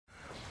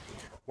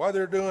While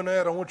they're doing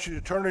that, I want you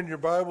to turn in your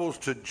Bibles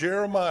to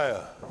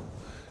Jeremiah.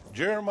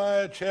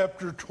 Jeremiah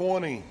chapter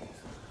 20.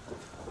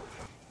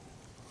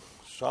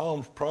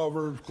 Psalms,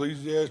 Proverbs,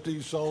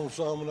 Ecclesiastes, Psalms,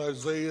 Solomon,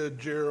 Isaiah,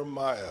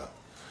 Jeremiah.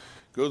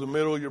 Go to the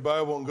middle of your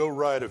Bible and go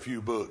write a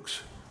few books.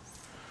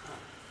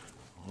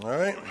 All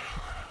right?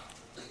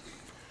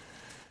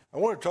 I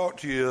want to talk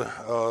to you.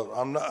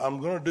 I'm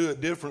going to do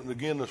it different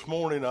again this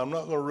morning. I'm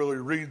not going to really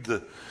read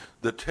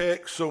the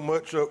text so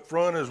much up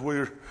front as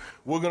we're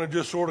going to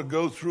just sort of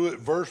go through it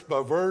verse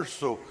by verse.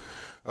 So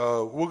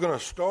we're going to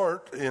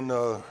start in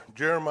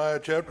Jeremiah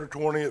chapter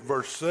 20 at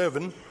verse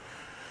 7.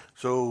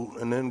 So,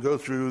 and then go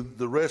through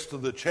the rest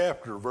of the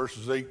chapter,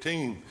 verses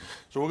 18.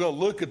 So we're going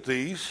to look at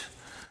these.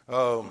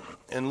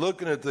 And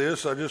looking at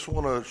this, I just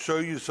want to show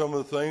you some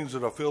of the things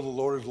that I feel the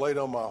Lord has laid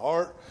on my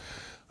heart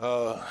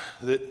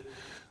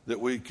that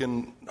we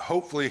can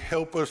hopefully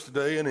help us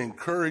today and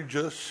encourage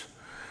us.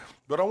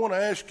 But I want to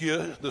ask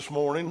you this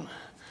morning,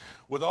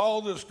 with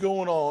all this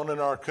going on in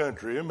our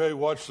country, anybody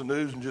watch the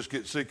news and just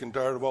get sick and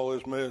tired of all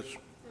this mess?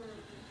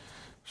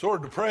 Sort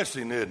of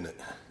depressing, isn't it?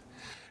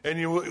 And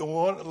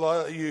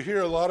you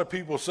hear a lot of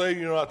people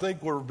say, I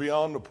think we're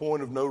beyond the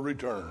point of no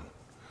return.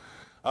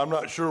 I'm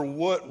not sure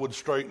what would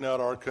straighten out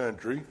our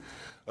country,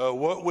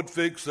 what would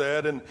fix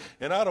that. And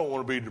I don't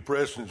want to be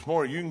depressing this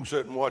morning. You can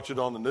sit and watch it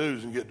on the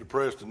news and get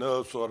depressed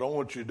enough, so I don't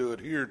want you to do it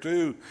here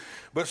too.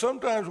 But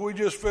sometimes we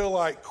just feel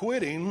like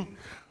quitting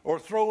or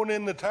throwing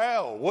in the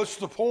towel. What's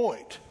the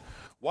point?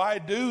 Why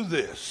do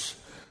this?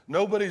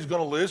 Nobody's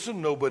going to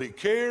listen. Nobody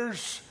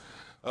cares.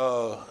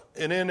 And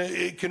then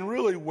it can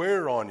really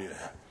wear on you.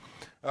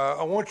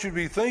 I want you to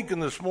be thinking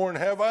this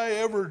morning, have I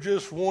ever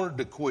just wanted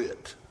to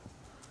quit?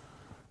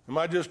 Am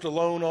I just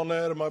alone on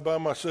that? Am I by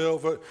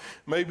myself?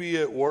 Maybe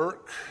at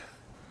work.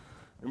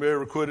 Anybody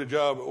ever quit a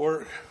job at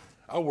work?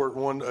 I worked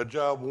a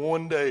job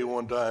one day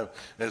one time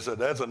and said,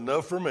 that's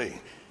enough for me.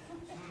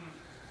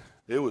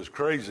 It was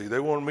crazy. They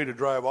wanted me to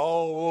drive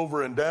all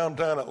over in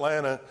downtown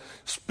Atlanta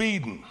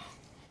speeding.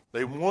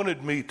 They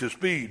wanted me to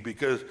speed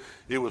because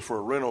it was for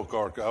a rental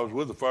car. I was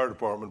with the fire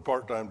department,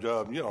 part-time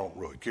job, and you don't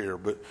really care.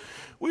 But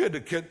we had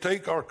to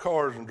take our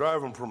cars and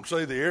drive them from,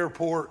 say, the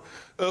airport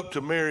up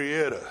to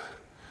Marietta.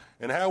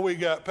 And how we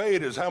got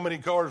paid is how many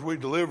cars we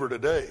delivered a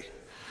day.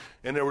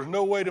 And there was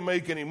no way to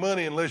make any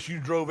money unless you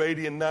drove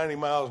 80 and 90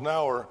 miles an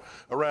hour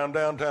around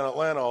downtown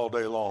Atlanta all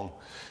day long.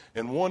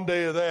 And one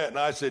day of that, and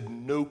I said,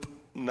 nope,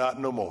 not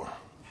no more.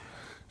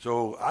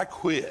 So I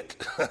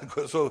quit.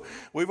 So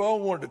we've all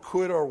wanted to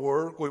quit our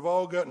work. We've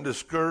all gotten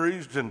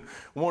discouraged and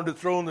wanted to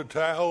throw in the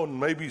towel and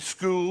maybe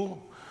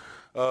school.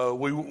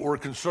 We were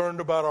concerned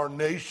about our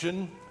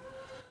nation.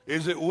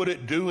 Would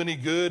it do any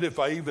good if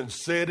I even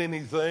said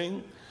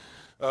anything?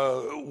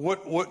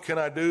 What can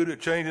I do to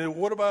change it?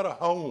 What about a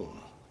home?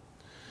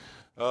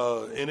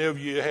 Any of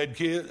you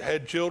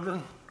had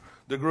children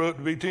that grew up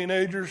to be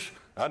teenagers?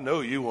 I know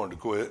you wanted to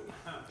quit.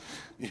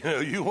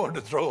 You wanted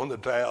to throw in the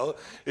towel.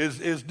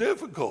 It's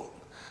difficult.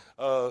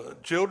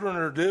 Children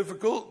are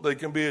difficult. They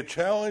can be a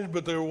challenge,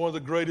 but they're one of the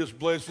greatest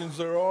blessings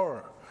there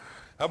are.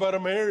 How about a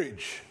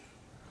marriage?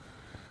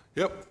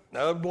 Yep,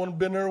 I've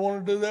been there,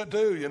 wanted to do that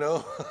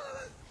too,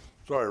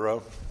 Sorry,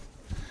 Rob.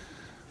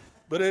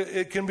 But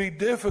it can be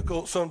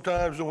difficult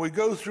sometimes when we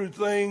go through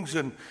things.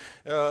 And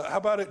how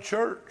about at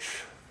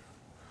church?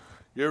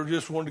 You ever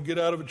just wanted to get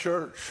out of a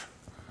church?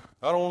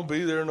 I don't want to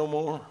be there no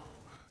more.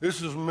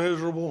 This is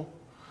miserable.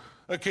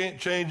 I can't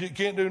change it.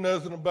 Can't do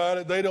nothing about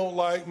it. They don't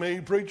like me.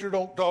 Preacher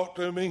don't talk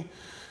to me.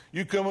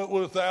 You come up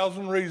with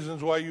 1,000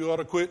 reasons why you ought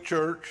to quit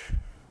church.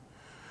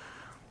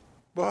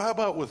 But how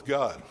about with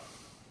God?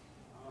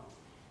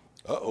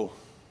 Uh-oh.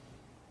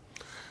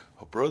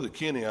 Oh, Brother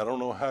Kenny, I don't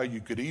know how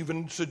you could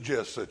even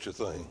suggest such a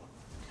thing.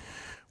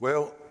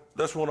 Well,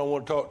 that's what I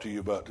want to talk to you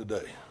about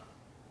today.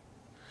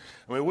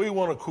 I mean, we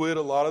want to quit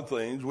a lot of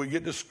things. We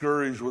get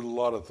discouraged with a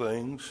lot of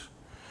things.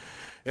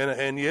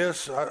 And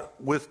yes,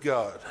 with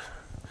God.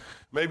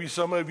 Maybe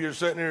some of you are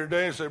sitting here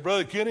today and say,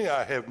 Brother Kenny,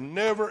 I have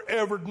never,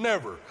 ever,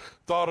 never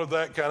thought of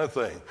that kind of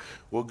thing.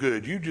 Well,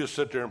 good. You just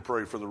sit there and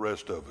pray for the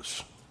rest of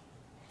us.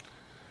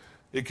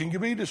 It can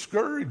be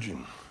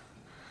discouraging.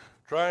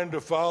 Trying to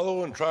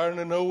follow and trying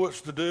to know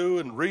what's to do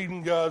and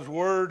reading God's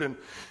word.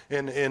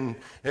 And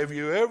have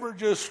you ever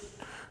just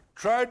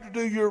tried to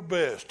do your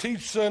best?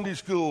 Teach Sunday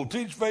school,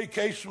 teach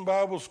vacation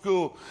Bible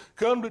school,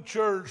 come to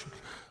church,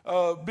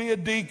 be a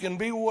deacon,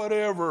 be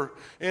whatever.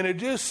 And it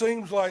just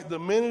seems like the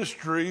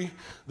ministry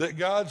that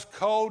God's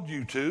called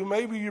you to,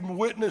 maybe you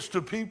witness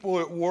to people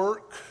at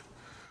work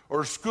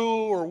or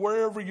school or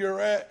wherever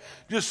you're at,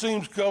 just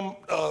seems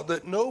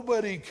that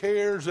nobody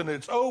cares and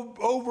it's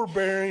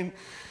overbearing.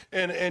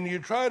 And you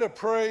try to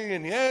pray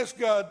and you ask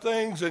God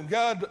things and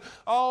God,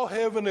 all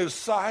heaven is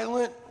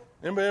silent.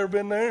 Anybody ever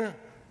been there?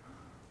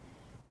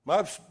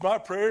 My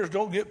prayers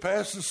don't get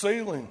past the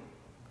ceiling.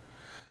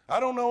 I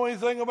don't know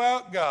anything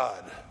about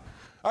God.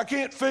 I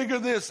can't figure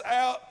this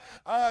out.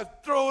 I've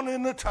thrown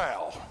in the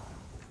towel.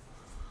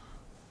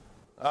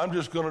 I'm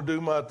just going to do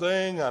my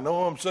thing. I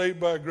know I'm saved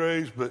by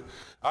grace, but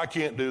I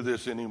can't do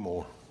this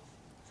anymore.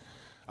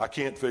 I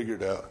can't figure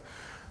it out.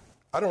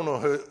 I don't know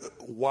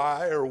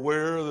why or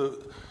where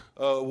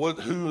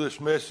who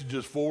this message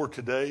is for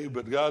today,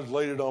 but God's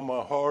laid it on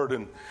my heart,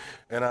 and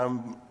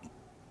I'm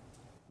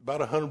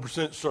about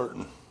 100%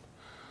 certain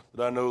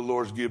that I know the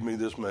Lord's given me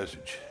this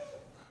message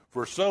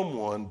for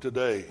someone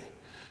today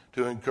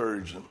to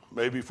encourage them.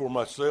 Maybe for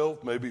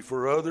myself, maybe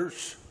for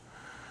others.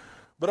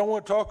 But I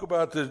want to talk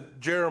about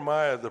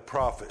Jeremiah the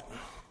prophet.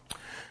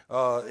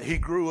 He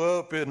grew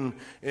up in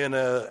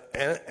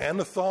Anathoth.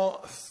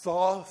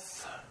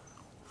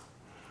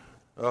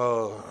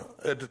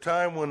 At the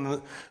time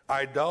when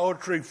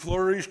idolatry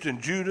flourished in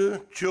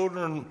Judah,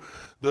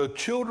 the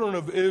children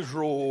of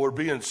Israel were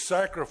being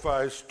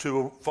sacrificed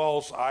to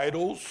false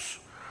idols.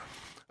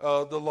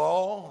 The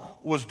law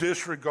was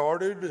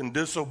disregarded and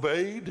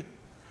disobeyed.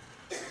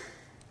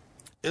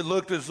 It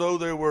looked as though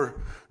there were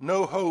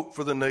no hope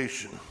for the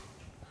nation.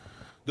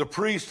 The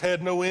priests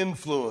had no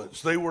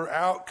influence. They were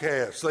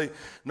outcasts.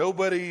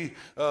 Nobody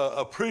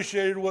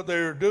appreciated what they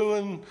were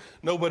doing.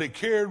 Nobody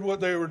cared what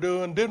they were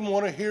doing. Didn't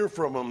want to hear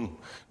from them,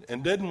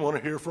 and didn't want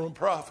to hear from a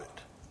prophet.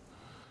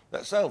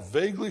 That sounds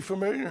vaguely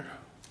familiar.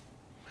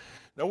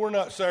 Now, we're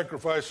not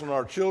sacrificing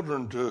our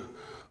children to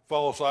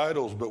false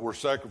idols, but we're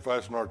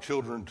sacrificing our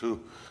children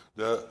to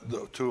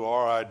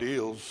our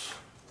ideals.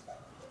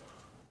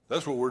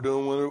 That's what we're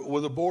doing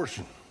with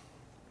abortion.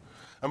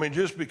 I mean,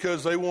 just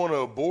because they want to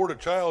abort a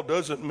child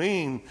doesn't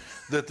mean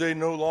that they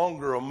no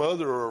longer a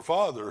mother or a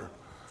father.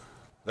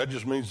 That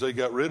just means they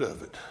got rid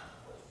of it.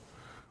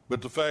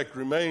 But the fact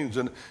remains,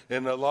 and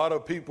a lot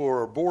of people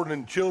are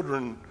aborting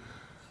children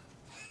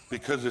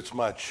because it's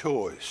my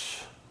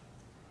choice.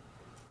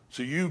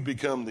 So you've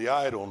become the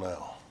idol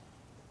now.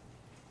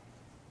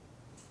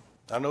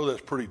 I know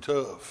that's pretty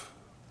tough.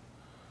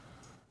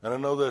 And I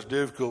know that's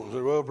difficult. And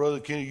say, well, Brother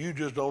Kenny, you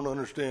just don't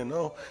understand.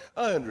 No,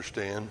 I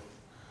understand.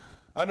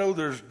 I know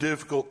there's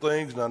difficult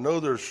things, and I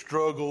know there's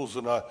struggles,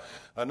 and I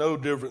know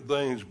different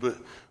things, but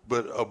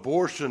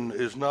abortion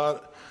is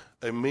not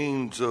a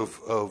means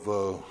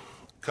of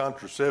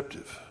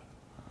contraceptive.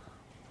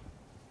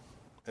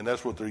 And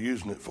that's what they're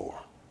using it for.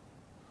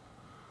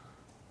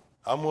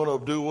 I'm going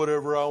to do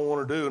whatever I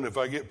want to do, and if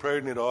I get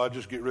pregnant, I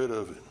just get rid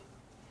of it.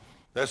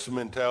 That's the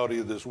mentality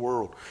of this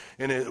world.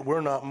 And we're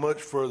not much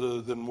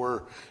further than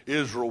where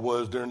Israel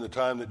was during the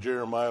time that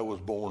Jeremiah was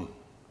born.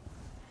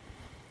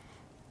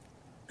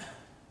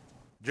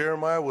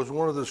 Jeremiah was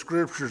one of the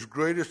Scripture's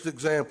greatest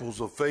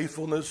examples of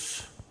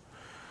faithfulness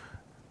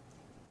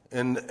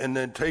and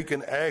then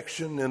taking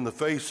action in the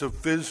face of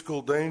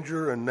physical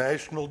danger and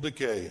national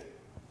decay.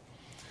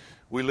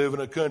 We live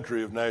in a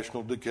country of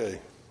national decay.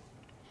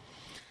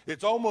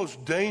 It's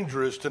almost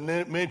dangerous to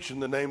mention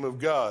the name of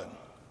God.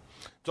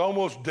 It's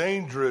almost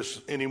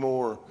dangerous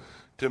anymore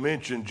to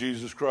mention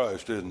Jesus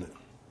Christ, isn't it?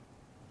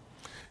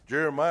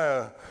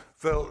 Jeremiah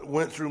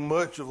went through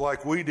much of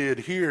like we did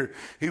here.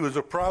 He was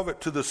a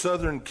prophet to the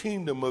southern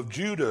kingdom of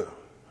Judah.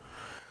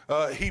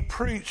 He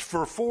preached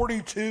for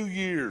 42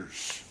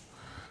 years.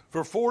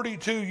 For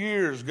 42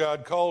 years,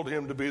 God called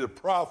him to be the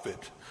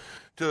prophet,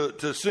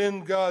 to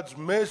send God's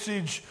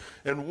message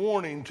and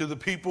warning to the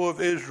people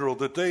of Israel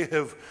that they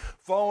have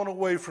fallen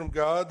away from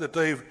God, that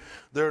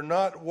they're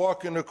not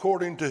walking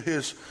according to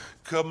his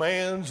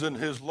commands and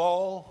his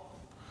law,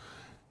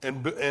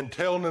 and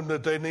telling them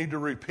that they need to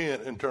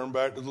repent and turn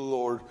back to the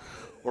Lord,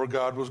 or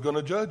God was going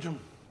to judge them.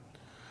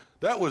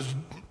 That was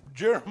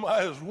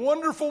Jeremiah's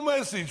wonderful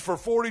message for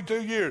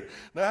 42 years.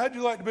 Now, how'd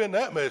you like to be in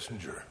that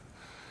messenger?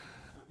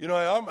 You know,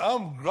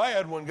 I'm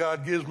glad when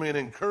God gives me an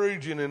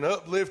encouraging and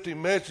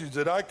uplifting message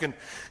that I can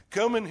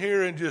come in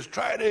here and just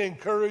try to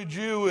encourage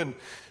you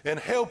and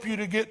help you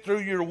to get through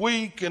your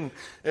week and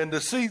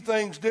to see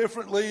things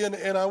differently.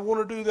 And I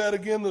want to do that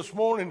again this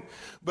morning.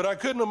 But I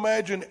couldn't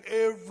imagine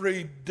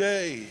every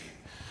day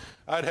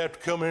I'd have to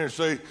come here and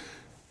say,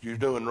 you're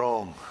doing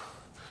wrong.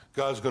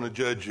 God's going to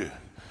judge you.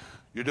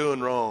 You're doing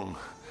wrong.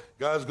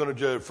 God's going to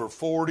judge. For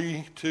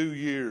 42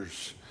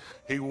 years,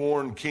 he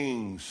warned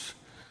kings.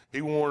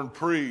 He warned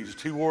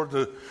priests. He warned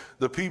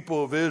the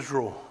people of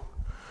Israel.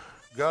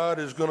 God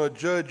is going to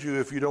judge you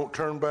if you don't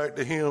turn back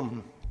to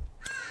him.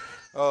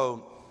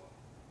 Although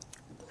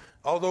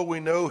we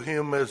know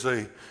him as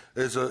a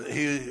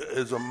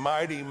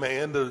mighty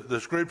man, the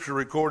scripture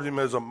records him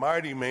as a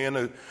mighty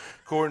man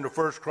according to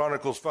 1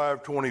 Chronicles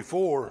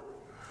 5:24.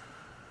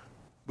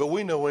 But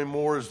we know him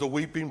more as the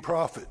weeping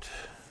prophet.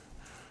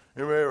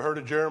 Anybody ever heard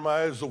of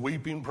Jeremiah as the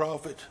weeping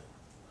prophet?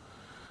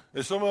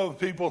 And some of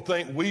people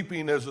think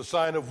weeping is a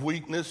sign of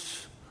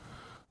weakness.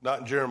 Not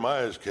in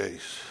Jeremiah's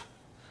case.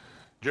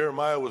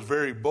 Jeremiah was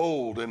very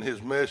bold in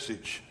his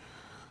message,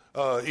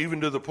 even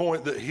to the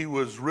point that he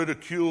was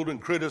ridiculed and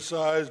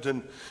criticized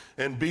and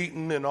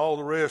beaten and all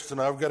the rest.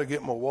 And I've got to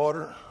get my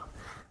water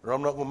or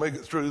I'm not going to make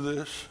it through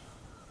this.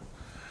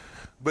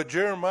 But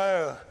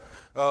Jeremiah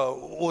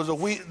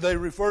they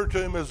refer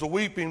to him as a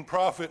weeping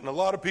prophet, and a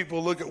lot of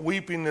people look at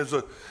weeping as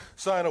a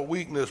sign of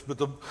weakness, but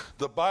the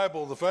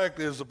fact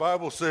is the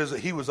Bible says that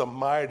he was a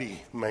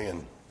mighty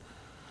man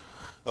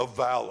of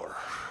valor.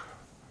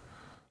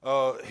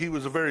 He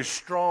was a very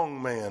strong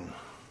man.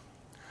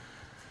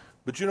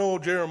 But you know,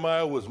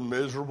 Jeremiah was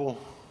miserable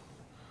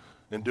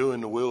in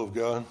doing the will of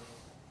God.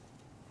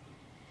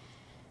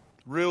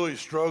 Really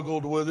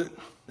struggled with it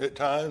at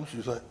times.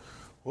 He's like,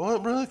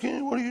 "What, Brother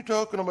Kenny, what are you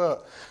talking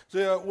about?"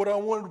 See, what I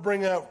wanted to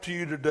bring out to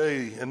you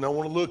today, and I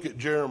want to look at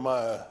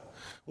Jeremiah,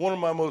 one of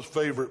my most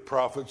favorite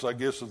prophets, I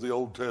guess, of the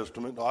Old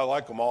Testament. I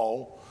like them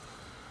all.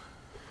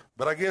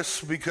 But I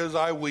guess because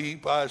I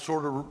weep, I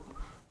sort of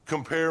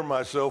compare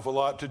myself a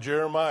lot to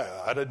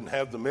Jeremiah. I didn't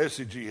have the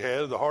message he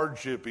had, the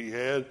hardship he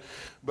had,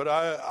 but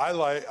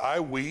I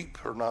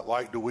weep, or not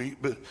like to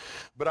weep,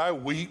 but I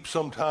weep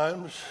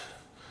sometimes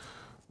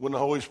when the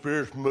Holy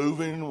Spirit's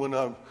moving, when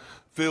I'm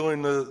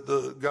feeling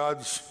the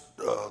God's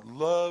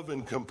love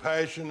and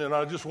compassion, and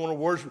I just want to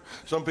worship.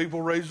 Some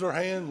people raise their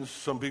hands,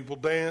 some people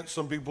dance,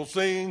 some people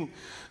sing.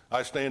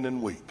 I stand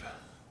and weep.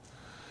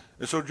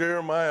 And so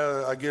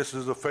Jeremiah, I guess,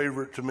 is a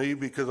favorite to me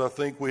because I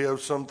think we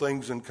have some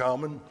things in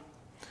common.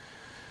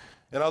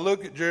 And I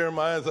look at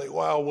Jeremiah and think,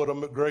 wow, what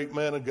a great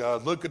man of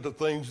God. Look at the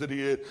things that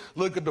he had.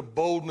 Look at the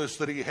boldness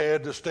that he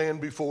had to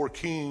stand before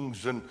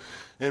kings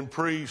and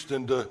priests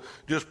and to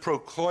just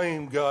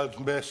proclaim God's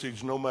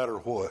message no matter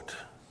what.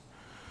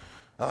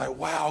 I'm like,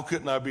 wow,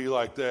 couldn't I be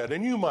like that?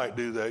 And you might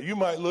do that. You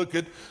might look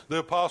at the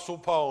Apostle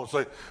Paul and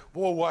say,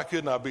 boy, why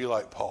couldn't I be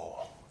like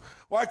Paul?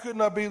 Why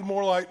couldn't I be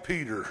more like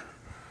Peter?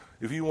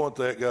 If you want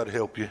that, God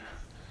help you.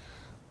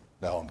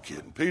 No, I'm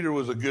kidding. Peter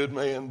was a good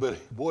man,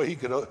 but boy, he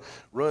could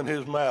run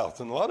his mouth.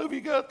 And a lot of you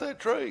got that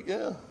trait,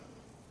 yeah.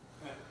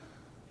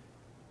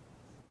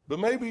 But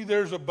maybe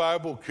there's a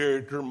Bible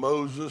character,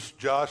 Moses,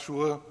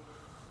 Joshua,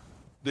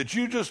 that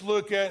you just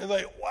look at and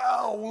think,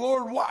 wow,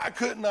 Lord, why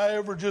couldn't I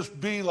ever just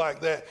be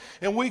like that?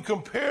 And we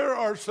compare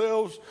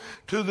ourselves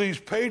to these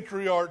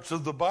patriarchs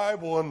of the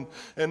Bible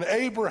and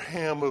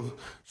Abraham of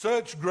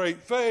such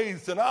great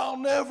faith, and I'll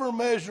never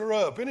measure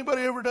up.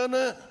 Anybody ever done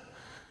that?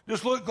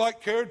 Just look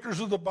like characters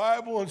of the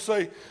Bible and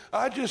say,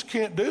 I just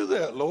can't do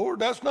that, Lord.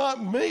 That's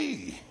not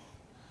me.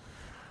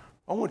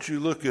 I want you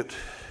to look at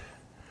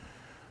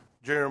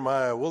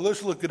Jeremiah. Well,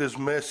 let's look at his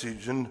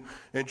message. In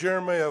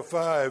Jeremiah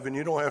 5, and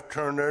you don't have to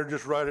turn there,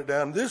 just write it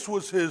down. This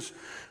was his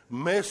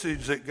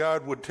message that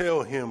God would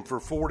tell him for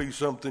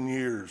 40-something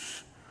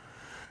years.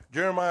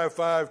 Jeremiah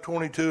 5,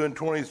 22 and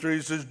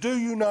 23 says, do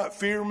you not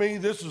fear me?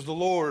 This is the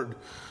Lord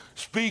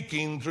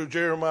speaking through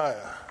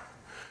Jeremiah.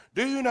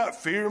 Do you not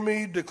fear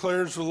me,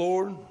 declares the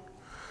Lord?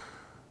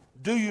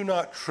 Do you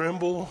not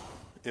tremble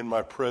in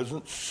my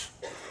presence?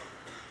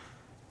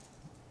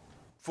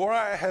 For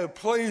I have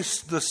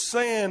placed the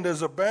sand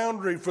as a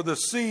boundary for the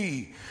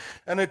sea,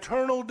 an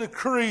eternal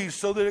decree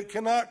so that it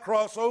cannot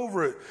cross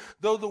over it.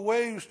 Though the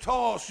waves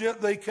toss, yet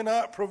they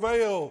cannot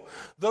prevail.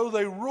 Though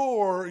they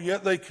roar,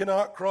 yet they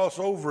cannot cross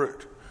over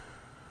it.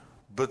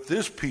 But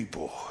this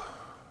people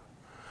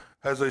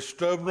has a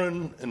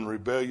stubborn and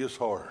rebellious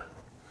heart.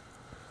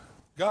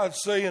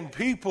 God's saying,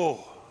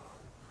 people,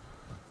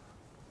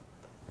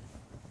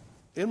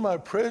 in my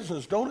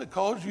presence, don't it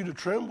cause you to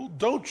tremble?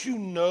 Don't you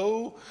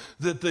know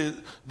that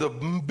the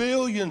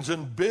billions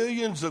and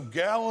billions of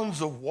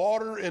gallons of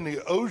water in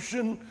the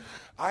ocean,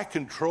 I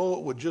control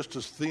it with just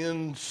a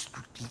thin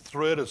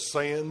thread of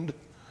sand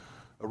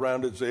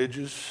around its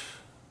edges?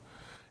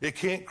 It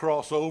can't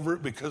cross over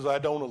it because I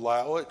don't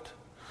allow it.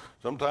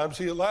 Sometimes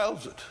he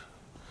allows it.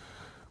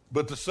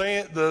 But the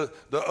sand, the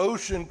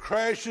ocean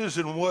crashes,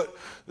 and what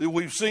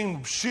we've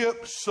seen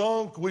ships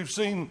sunk, we've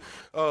seen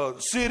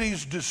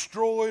cities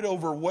destroyed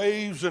over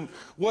waves, and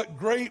what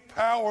great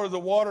power the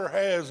water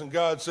has. And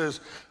God says,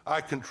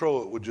 I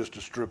control it with just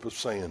a strip of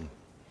sand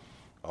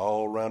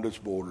all around its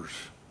borders.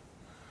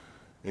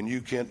 And you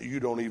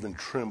don't even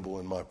tremble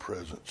in my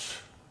presence.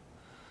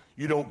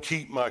 You don't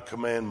keep my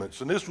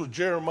commandments. And this was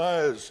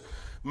Jeremiah's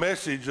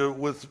message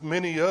with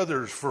many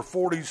others for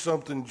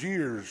 40-something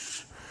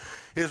years.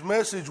 His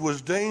message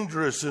was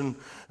dangerous, and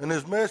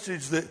his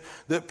message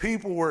that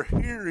people were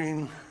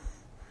hearing,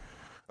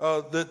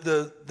 that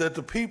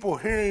the people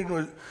hearing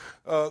was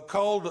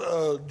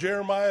called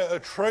Jeremiah a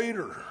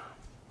traitor.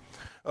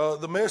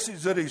 The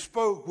message that he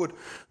spoke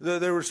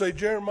they would say,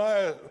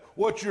 Jeremiah,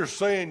 what you're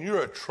saying,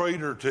 you're a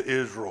traitor to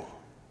Israel.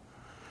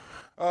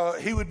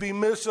 He would be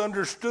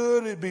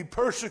misunderstood, he'd be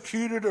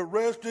persecuted,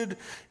 arrested,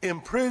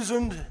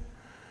 imprisoned,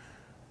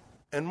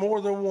 and more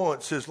than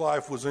once his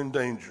life was in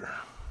danger.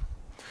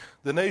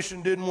 The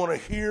nation didn't want to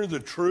hear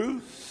the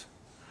truth,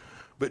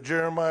 but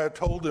Jeremiah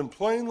told them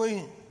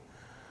plainly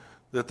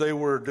that they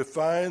were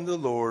defying the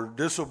Lord,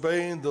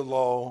 disobeying the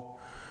law,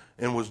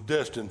 and was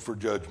destined for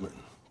judgment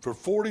for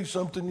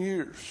 40-something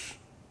years.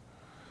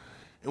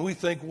 And we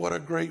think, what a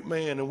great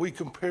man, and we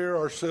compare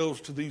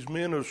ourselves to these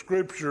men of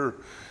Scripture.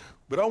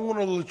 But I want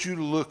to let you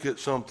look at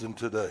something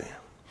today.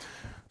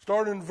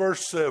 Start in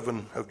verse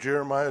 7 of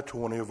Jeremiah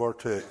 20 of our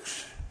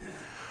text.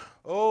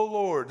 Oh,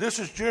 Lord, this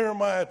is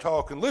Jeremiah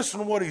talking. Listen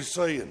to what he's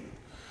saying.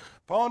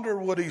 Ponder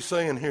what he's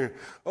saying here.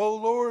 Oh,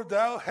 Lord,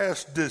 thou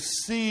hast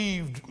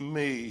deceived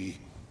me,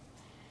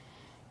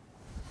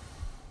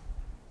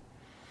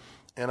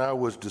 and I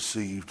was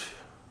deceived.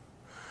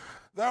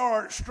 Thou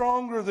art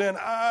stronger than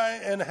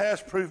I, and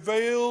hast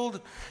prevailed,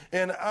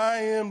 and I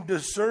am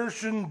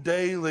desertion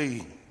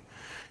daily.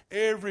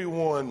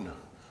 Everyone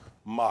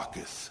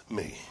mocketh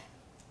me.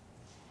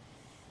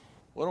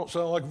 Well, don't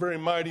sound like a very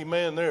mighty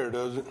man there,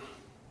 does it?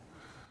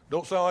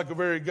 Don't sound like a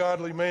very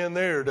godly man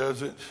there,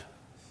 does it?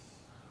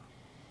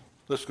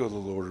 Let's go to the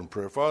Lord in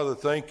prayer. Father,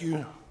 thank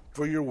you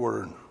for your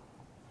word.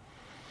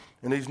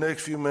 In these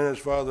next few minutes,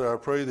 Father, I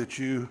pray that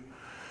you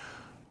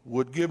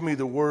would give me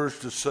the words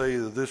to say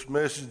that this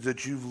message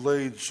that you've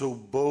laid so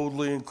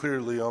boldly and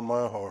clearly on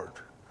my heart,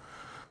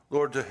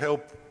 Lord, to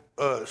help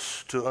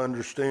us to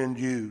understand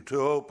you, to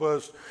help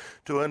us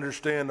to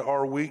understand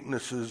our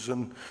weaknesses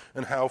and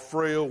how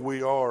frail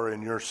we are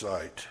in your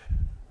sight.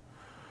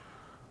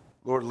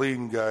 Lord, lead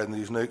and guide in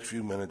these next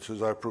few minutes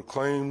as I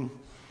proclaim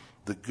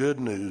the good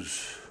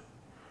news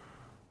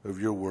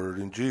of your word.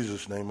 In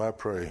Jesus' name I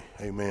pray.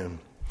 Amen.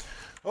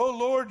 Oh,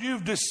 Lord,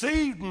 you've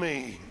deceived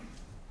me.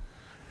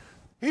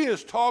 He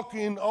is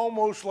talking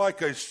almost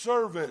like a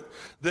servant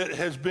that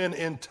has been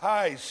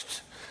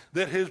enticed,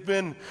 that have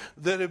been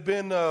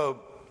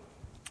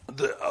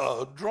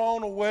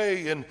drawn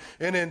away and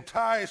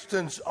enticed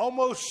and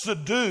almost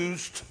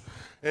seduced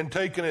and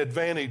taken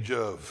advantage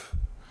of.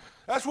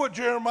 That's what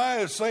Jeremiah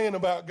is saying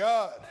about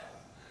God.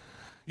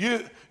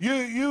 You've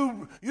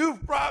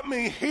brought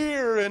me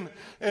here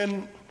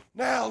and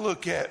now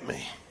look at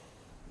me.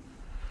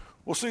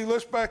 Well, see,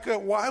 let's back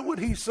up. Why would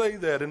he say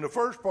that? In the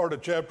first part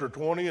of chapter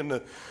 20 and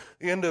the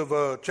end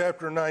of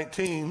chapter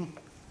 19,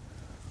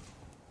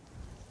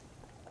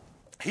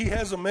 he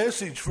has a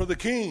message for the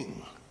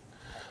king.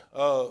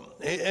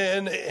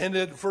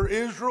 And for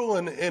Israel,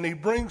 and he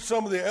brings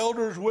some of the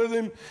elders with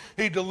him.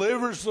 He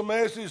delivers the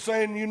message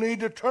saying, you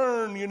need to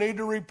turn, you need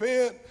to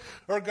repent,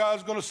 or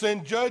God's going to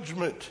send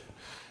judgment.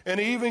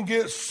 And he even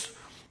gets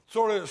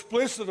sort of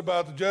explicit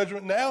about the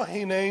judgment. Now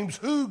he names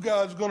who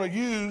God's going to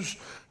use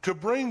to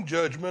bring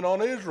judgment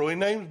on Israel. He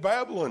names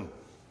Babylon.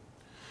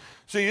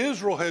 See,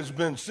 Israel has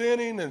been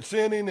sinning and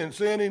sinning and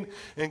sinning,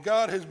 and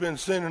God has been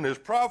sending his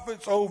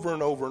prophets over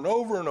and over and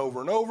over and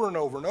over and over and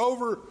over and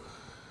over.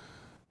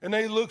 And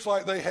it looks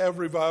like they have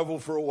revival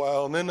for a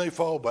while, and then they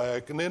fall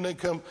back, and then they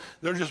come,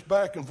 they're just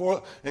back and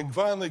forth. And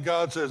finally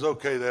God says,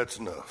 okay, that's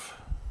enough.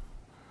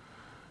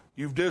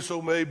 You've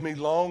disobeyed me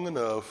long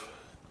enough.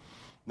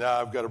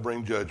 Now I've got to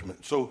bring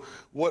judgment. So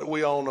what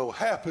we all know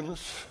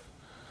happens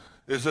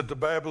is that the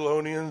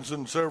Babylonians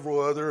and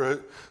several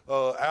other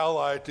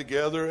ally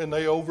together, and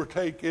they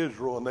overtake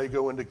Israel, and they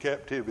go into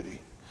captivity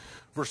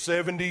for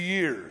 70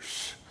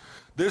 years.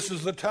 This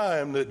is the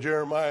time that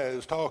Jeremiah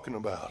is talking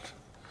about.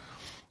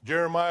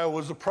 Jeremiah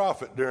was a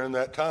prophet during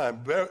that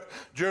time.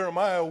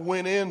 Jeremiah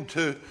went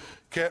into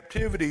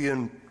captivity,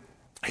 and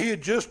he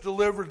had just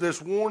delivered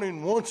this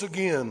warning once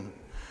again.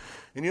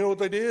 And you know what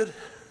they did?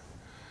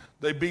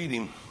 They beat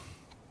him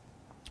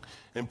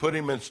and put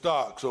him in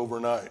stocks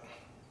overnight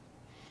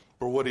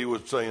for what he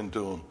was saying to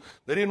them.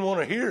 They didn't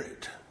want to hear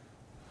it.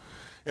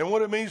 And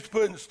what it means to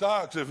put in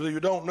stocks, if you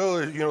don't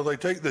know, they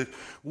take the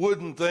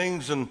wooden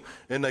things and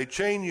they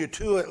chain you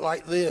to it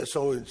like this.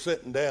 So it's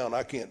sitting down.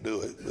 I can't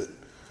do it, but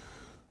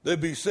they'd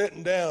be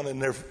sitting down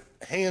and their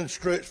hands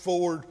stretched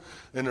forward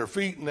and their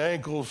feet and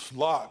ankles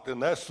locked.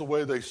 And that's the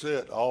way they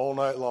sit all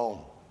night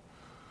long.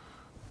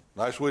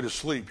 Nice way to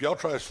sleep. Y'all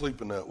try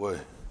sleeping that way.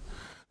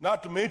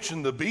 Not to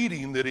mention the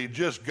beating that he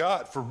just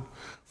got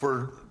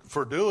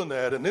for doing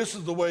that. And this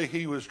is the way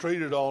he was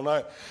treated all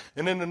night.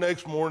 And then the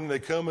next morning they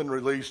come and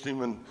released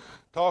him and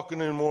talking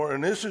to him more.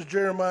 And this is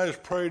Jeremiah's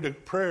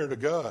prayer to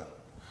God.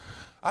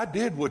 I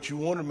did what you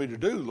wanted me to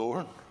do,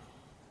 Lord.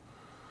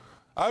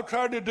 I've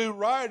tried to do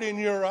right in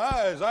your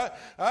eyes.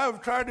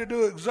 I've tried to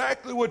do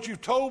exactly what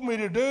you've told me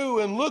to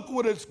do, and look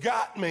what it's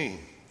got me.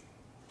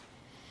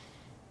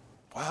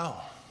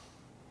 Wow.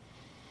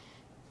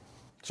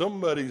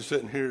 Somebody's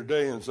sitting here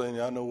today and saying,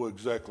 I know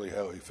exactly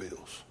how he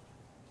feels.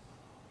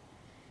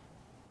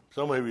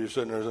 Some of you are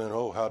sitting there saying,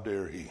 oh, how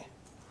dare he?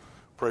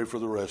 Pray for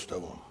the rest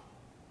of them.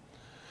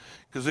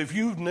 Because if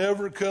you've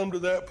never come to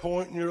that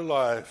point in your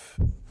life,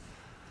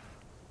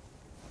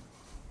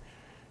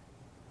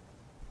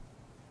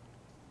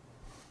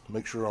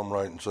 make sure I'm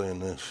right in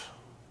saying this,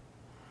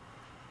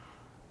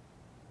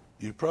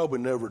 you've probably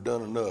never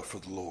done enough for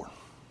the Lord.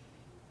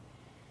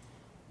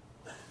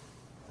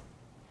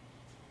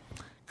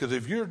 Because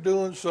if you're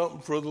doing something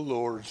for the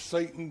Lord,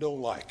 Satan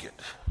don't like it.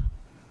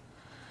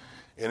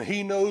 And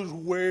he knows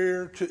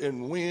where to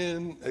and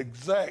when,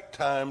 exact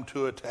time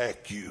to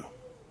attack you.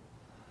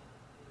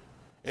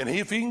 And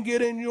if he can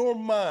get in your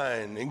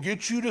mind and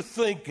get you to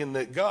thinking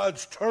that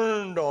God's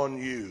turned on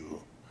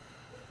you,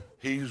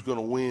 he's going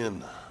to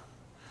win.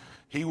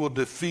 He will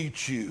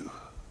defeat you.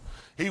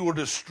 He will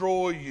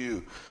destroy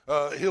you.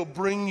 He'll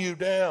bring you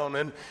down.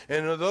 And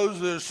those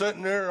that are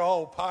sitting there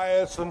all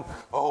pious and,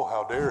 oh,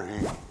 how dare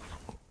he?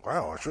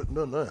 Wow, I shouldn't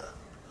have done that.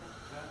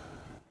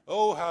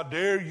 Oh, how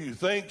dare you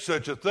think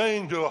such a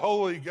thing to a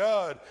holy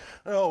God?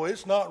 No,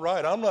 it's not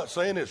right. I'm not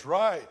saying it's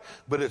right,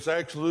 but it's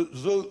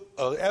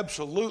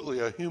absolutely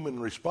a human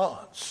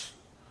response.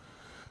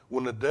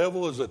 when the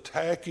devil is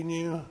attacking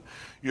you,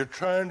 you're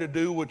trying to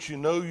do what you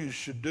know you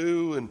should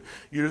do, and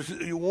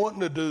you're wanting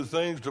to do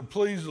things to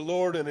please the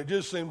Lord, and it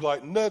just seems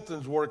like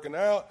nothing's working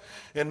out,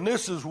 and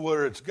this is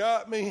where it's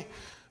got me.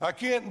 I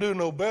can't do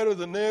no better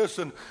than this,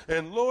 and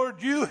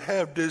Lord, you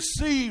have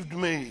deceived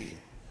me.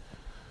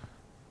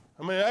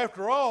 I mean,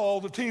 after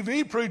all, the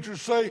TV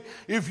preachers say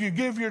if you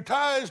give your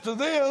tithes to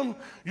them,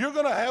 you're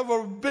going to have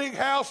a big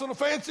house and a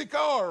fancy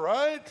car,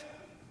 right?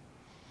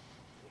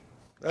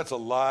 That's a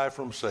lie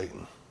from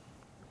Satan.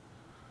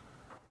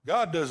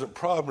 God doesn't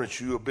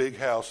promise you a big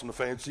house and a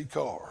fancy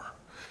car.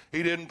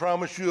 He didn't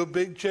promise you a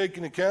big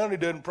checking account. He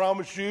didn't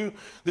promise you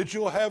that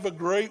you'll have a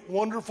great,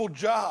 wonderful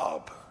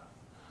job.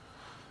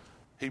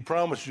 He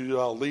promised you,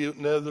 I'll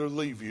neither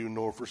leave you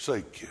nor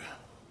forsake you.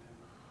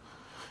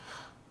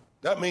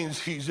 That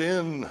means he's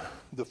in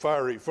the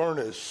fiery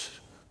furnace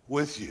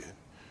with you.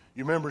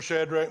 You remember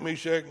Shadrach,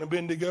 Meshach, and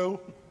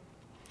Abednego?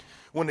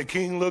 When the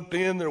king looked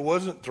in, there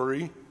wasn't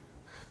 3,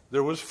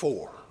 there was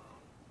 4.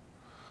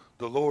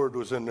 The Lord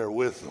was in there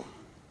with them.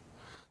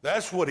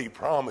 That's what he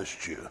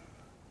promised you.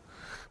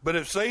 But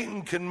if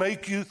Satan can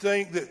make you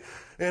think that,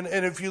 and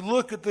if you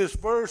look at this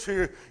verse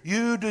here,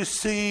 you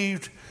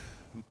deceived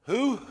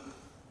who?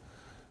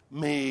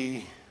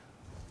 Me.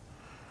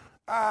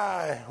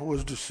 I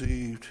was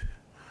deceived.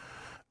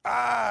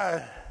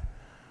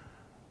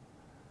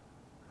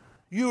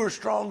 You are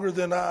stronger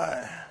than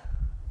I,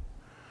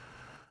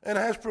 and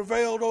has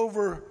prevailed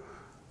over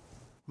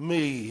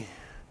me.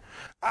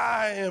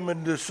 I am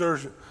in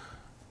desertion,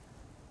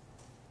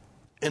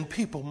 and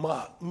people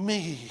mock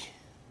me.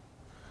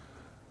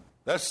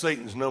 That's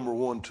Satan's number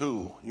one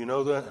tool. You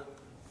know that?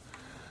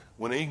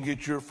 When he can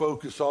get your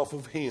focus off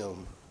of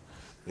him,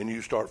 and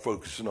you start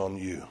focusing on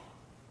you.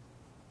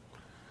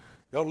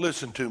 Y'all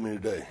listen to me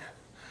today.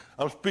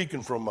 I'm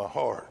speaking from my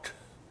heart.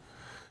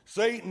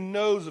 Satan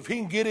knows if he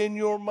can get in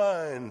your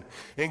mind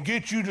and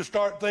get you to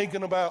start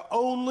thinking about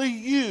only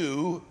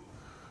you,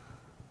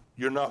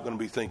 you're not going to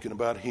be thinking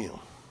about him.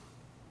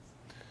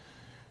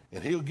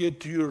 And he'll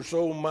get to your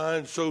soul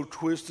mind so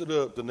twisted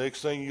up, the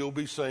next thing you'll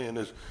be saying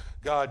is,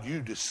 God,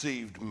 you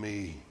deceived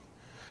me.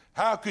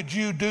 How could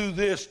you do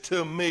this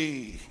to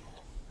me?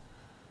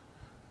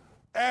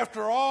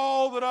 After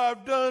all that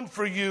I've done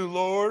for you,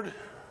 Lord,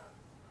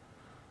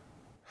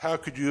 how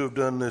could you have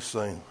done this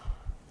thing?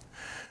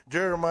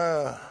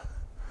 Jeremiah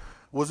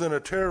was in a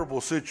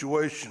terrible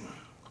situation.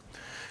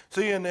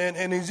 See,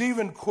 and he's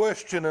even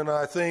questioning,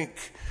 I think,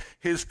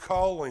 his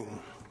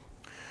calling.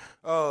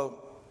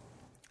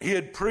 He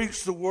had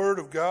preached the word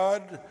of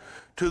God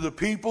to the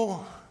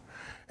people,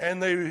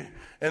 and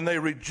they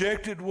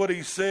rejected what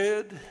he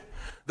said.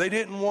 They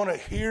didn't want to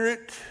hear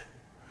it.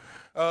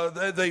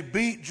 They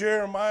beat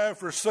Jeremiah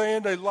for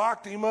saying, they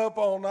locked him up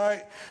all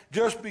night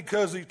just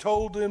because he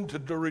told them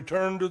to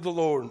return to the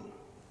Lord.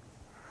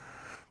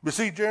 But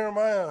see,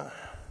 Jeremiah,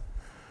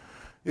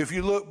 if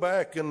you look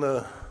back in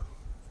the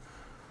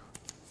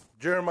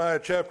Jeremiah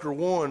chapter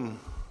 1,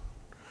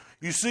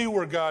 you see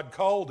where God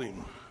called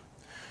him.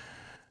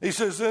 He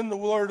says, in the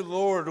word of the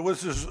Lord,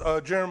 this is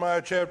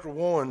Jeremiah chapter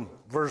 1,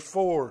 verse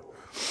 4.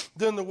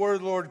 Then the word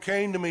of the Lord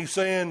came to me,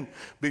 saying,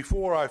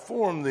 before I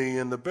formed thee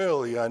in the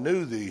belly, I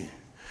knew thee.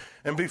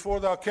 And before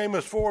thou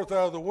camest forth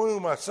out of the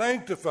womb, I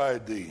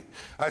sanctified thee.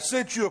 I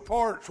set you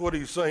apart, is what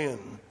he's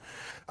saying.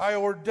 I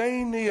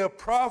ordained thee a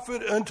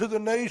prophet unto the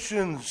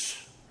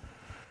nations.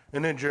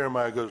 And then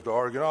Jeremiah goes to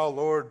argue, oh,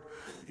 Lord,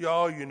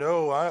 y'all, you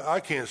know, I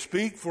can't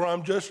speak, for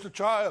I'm just a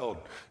child.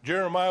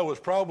 Jeremiah was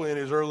probably in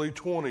his early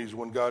 20s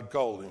when God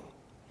called him.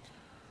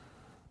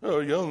 Oh,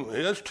 young,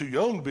 that's too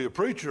young to be a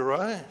preacher,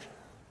 right?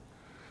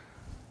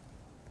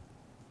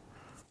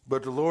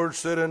 But the Lord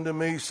said unto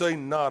me, say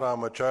not,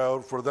 I'm a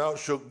child, for thou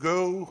shalt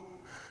go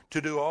to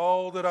do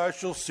all that I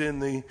shall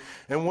send thee,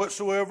 and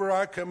whatsoever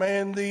I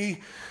command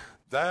thee,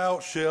 thou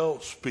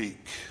shalt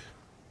speak.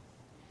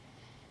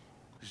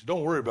 He said,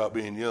 don't worry about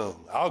being young.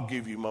 I'll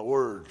give you my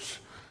words.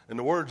 And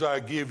the words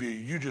I give you,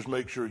 you just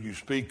make sure you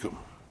speak them.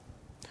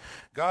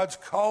 God's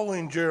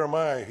calling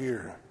Jeremiah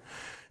here.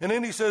 And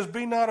then he says,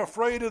 be not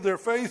afraid of their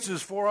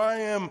faces, for I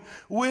am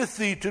with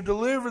thee to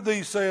deliver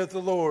thee, saith the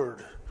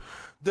Lord.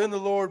 Then the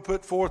Lord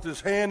put forth his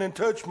hand and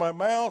touched my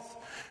mouth.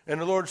 And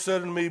the Lord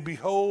said unto me,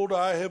 behold,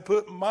 I have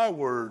put my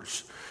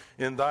words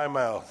in thy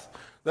mouth.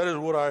 That is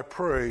what I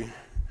pray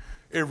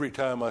every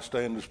time I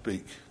stand to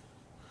speak.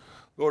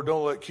 Lord,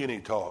 don't let Kenny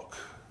talk.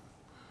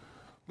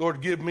 Lord,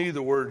 give me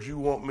the words you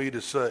want me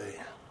to say.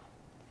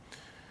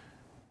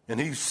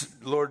 And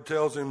Lord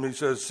tells him, he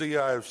says, see,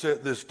 I have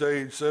set this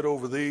day, set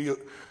over thee.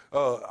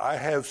 I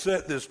have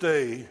set this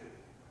day.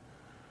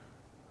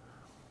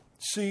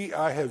 See,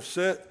 I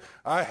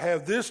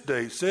have this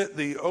day set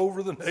thee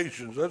over the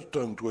nations, that's a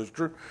tongue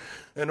twister,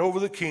 and over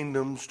the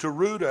kingdoms, to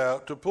root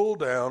out, to pull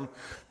down,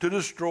 to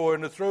destroy,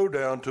 and to throw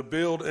down, to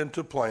build and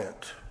to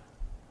plant.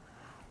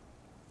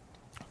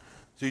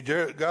 See,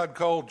 God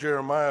called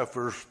Jeremiah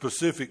for a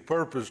specific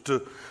purpose,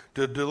 to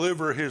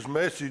deliver his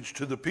message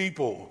to the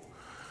people.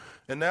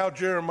 And now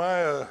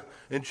Jeremiah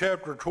in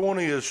chapter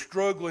 20 is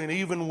struggling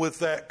even with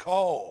that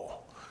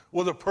call.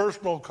 with a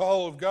personal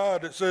call of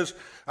God that says,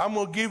 I'm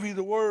going to give you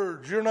the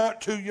words. You're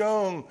not too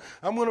young.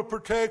 I'm going to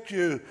protect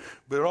you.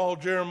 But all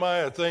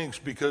Jeremiah thinks,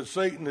 because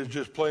Satan is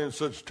just playing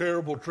such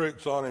terrible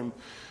tricks on him,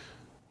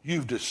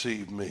 you've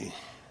deceived me.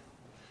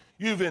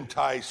 You've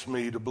enticed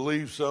me to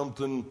believe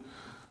something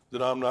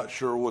that I'm not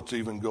sure what's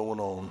even going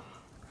on.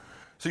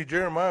 See,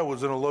 Jeremiah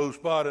was in a low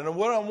spot. And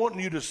what I'm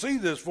wanting you to see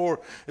this for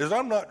is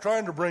I'm not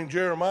trying to bring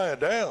Jeremiah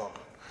down.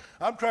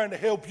 I'm trying to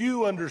help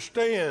you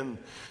understand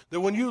that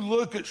when you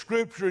look at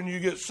Scripture and you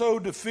get so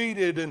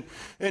defeated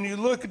and you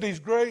look at these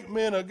great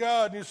men of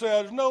God and you say,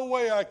 there's no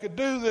way I could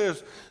do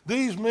this.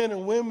 These men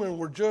and women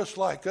were just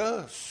like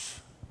us.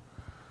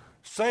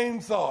 Same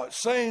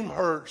thoughts, same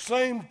hurt,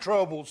 same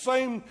trouble,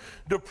 same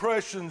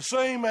depression,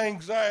 same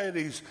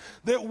anxieties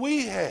that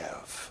we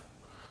have.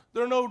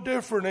 They're no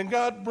different, and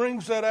God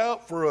brings that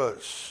out for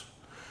us.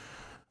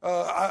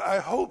 I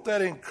hope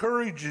that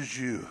encourages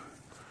you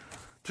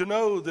to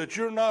know that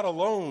you're not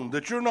alone,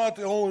 that you're not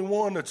the only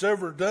one that's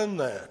ever done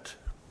that.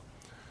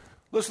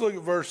 Let's look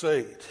at verse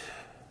 8.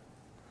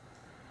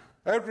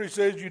 After he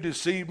says, you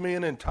deceive me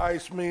and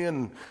entice me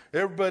and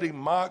everybody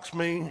mocks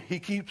me, he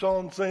keeps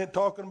on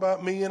talking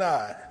about me and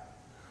I.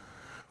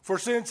 For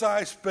since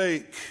I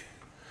spake,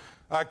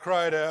 I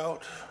cried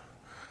out.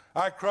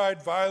 I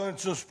cried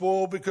violence and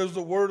spoil, because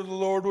the word of the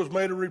Lord was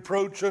made a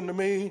reproach unto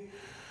me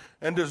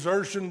and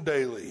desertion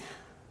daily.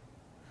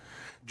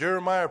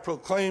 Jeremiah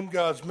proclaimed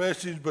God's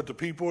message, but the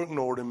people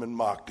ignored him and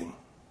mocked him.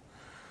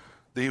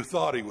 They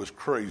thought he was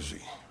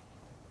crazy.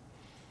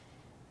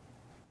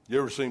 You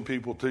ever seen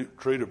people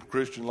treat a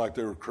Christian like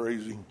they were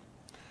crazy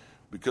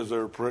because they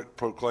were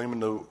proclaiming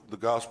the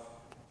gospel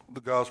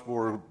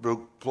or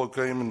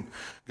proclaiming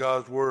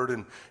God's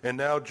word? And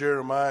now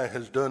Jeremiah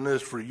has done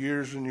this for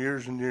years and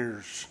years and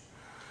years.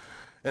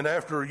 And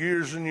after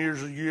years and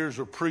years and years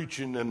of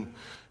preaching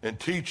and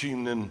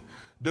teaching and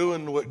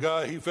doing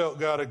what he felt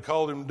God had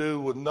called him to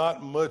do with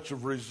not much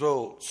of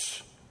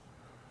results,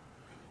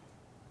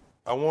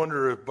 I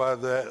wonder if by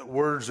the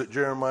words that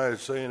Jeremiah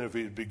is saying, if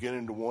he's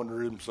beginning to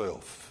wonder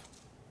himself.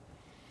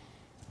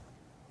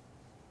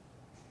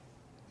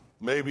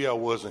 Maybe I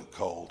wasn't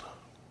called.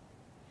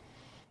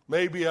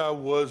 Maybe I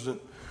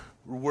wasn't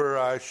where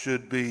I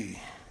should be.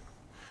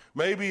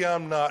 Maybe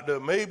I'm not.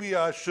 Maybe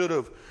I should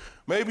have.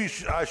 Maybe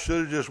I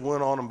should have just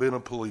went on and been a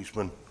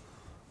policeman.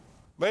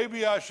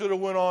 Maybe I should have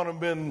went on and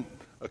been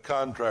a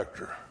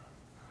contractor.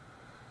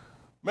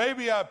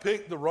 Maybe I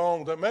picked the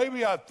wrong thing.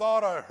 Maybe I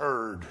thought I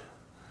heard,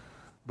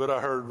 but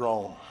I heard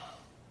wrong.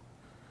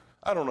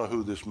 I don't know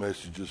who this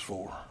message is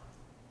for.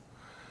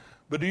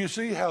 But do you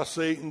see how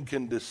Satan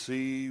can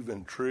deceive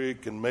and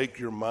trick and make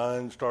your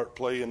mind start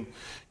playing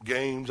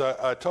games?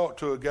 I talked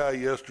to a guy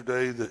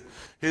yesterday that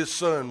his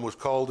son was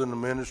called into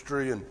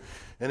ministry,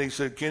 and he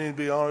said, "Can he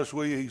be honest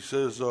with you?" He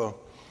says,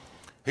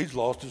 he's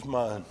lost his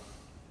mind.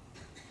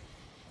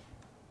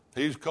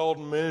 He's called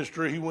in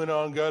ministry. He went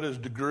on and got his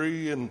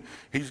degree, and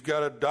he's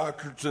got a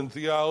doctorate in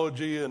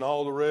theology and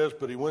all the rest,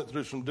 but he went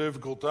through some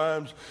difficult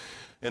times,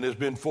 and it's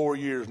been 4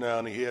 years now,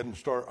 and he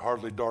hadn't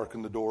hardly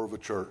darkened the door of a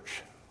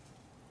church.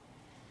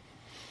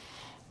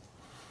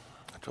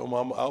 I told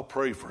him I'll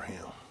pray for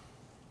him.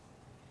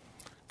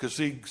 Because,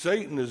 see,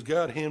 Satan has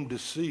got him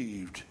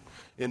deceived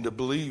into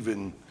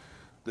believing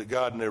that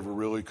God never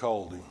really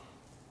called him,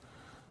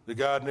 that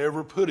God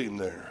never put him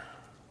there.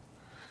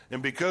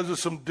 And because of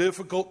some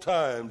difficult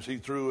times, he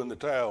threw in the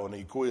towel and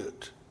he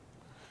quit.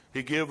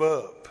 He gave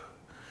up.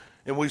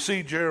 And we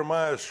see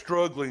Jeremiah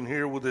struggling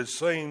here with this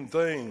same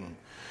thing.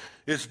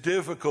 It's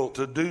difficult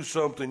to do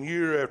something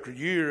year after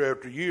year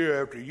after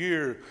year after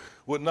year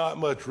with not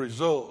much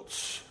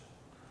results.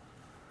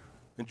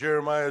 And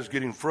Jeremiah is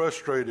getting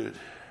frustrated.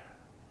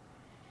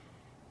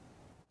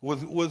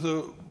 With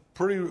a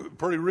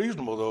pretty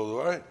reasonable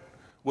though, right?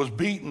 Was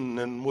beaten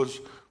and was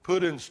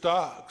put in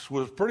stocks,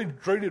 was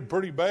treated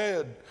pretty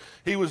bad.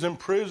 He was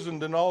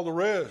imprisoned and all the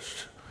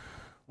rest.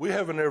 We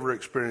haven't ever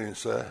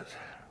experienced that.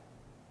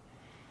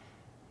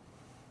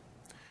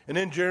 And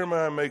then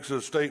Jeremiah makes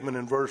a statement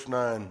in verse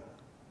 9.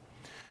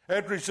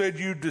 After he said,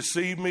 "You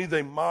deceived me,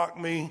 they mocked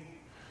me.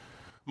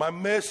 My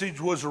message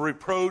was a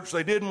reproach.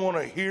 They didn't want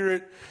to hear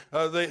it.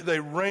 They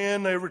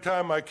ran every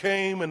time I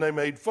came, and they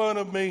made fun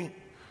of me."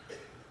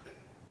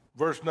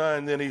 Verse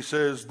 9, then he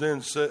says,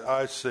 "Then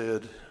I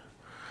said,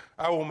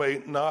 I will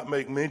not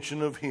make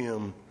mention of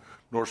him,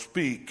 nor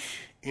speak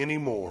any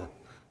more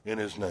in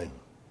his name."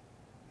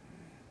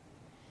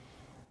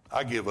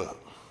 I give up.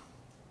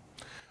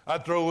 I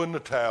throw in the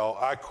towel.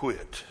 I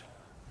quit.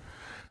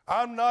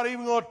 I'm not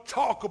even going to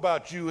talk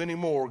about you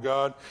anymore,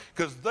 God,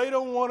 because they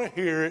don't want to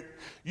hear it.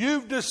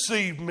 You've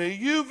deceived me.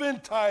 You've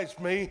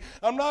enticed me.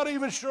 I'm not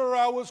even sure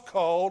I was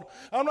called.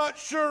 I'm not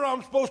sure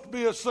I'm supposed to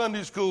be a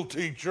Sunday school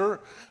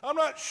teacher. I'm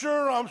not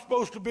sure I'm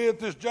supposed to be at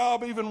this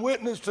job even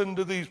witnessing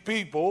to these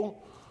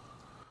people.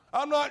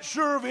 I'm not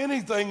sure of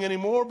anything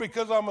anymore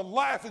because I'm a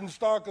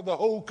laughingstock of the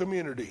whole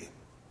community.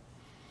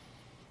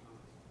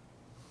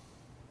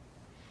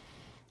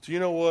 So you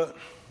know what?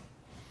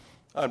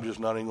 I'm just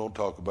not even going to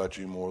talk about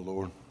you anymore,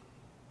 Lord.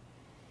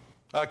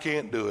 I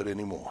can't do it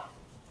anymore.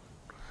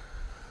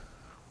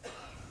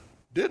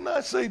 Didn't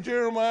I say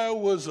Jeremiah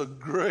was a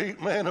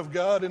great man of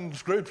God in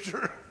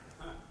Scripture?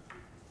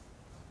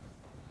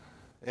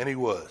 And he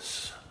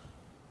was.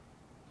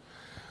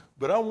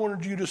 But I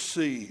wanted you to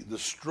see the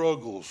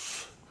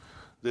struggles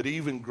that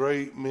even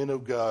great men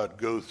of God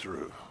go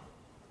through.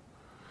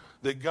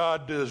 That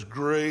God does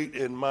great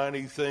and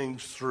mighty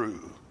things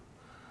through.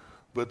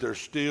 But they're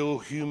still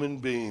human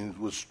beings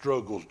with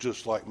struggles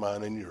just like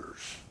mine and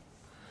yours.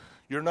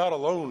 You're not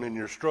alone in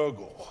your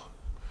struggle.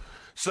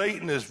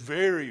 Satan is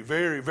very,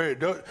 very, very...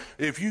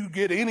 If you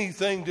get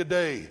anything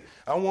today,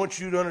 I want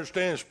you to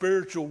understand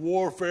spiritual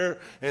warfare,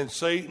 and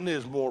Satan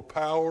is more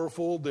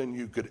powerful than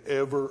you could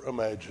ever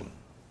imagine.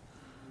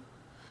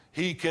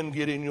 He can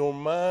get in your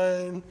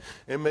mind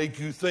and make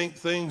you think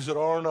things that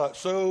are not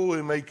so,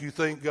 and make you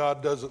think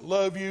God doesn't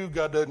love you,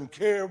 God doesn't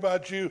care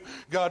about you,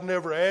 God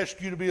never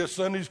asked you to be a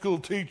Sunday school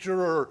teacher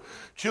or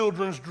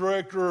children's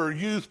director or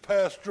youth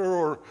pastor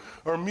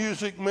or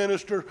music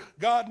minister.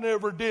 God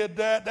never did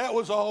that. That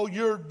was all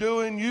you're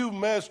doing. You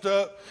messed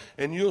up,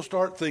 and you'll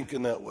start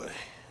thinking that way.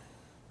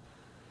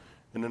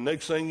 And the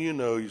next thing you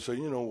know, you say,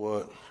 you know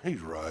what?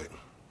 He's right.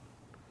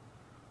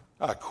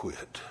 I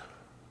quit.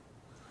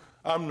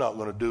 I'm not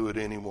going to do it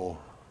anymore.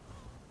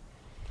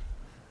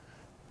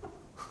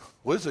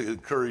 Well, it's an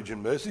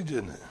encouraging message,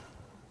 isn't it?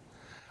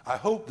 I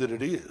hope that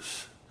it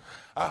is.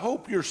 I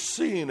hope you're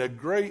seeing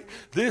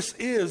this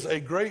is a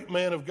great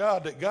man of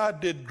God that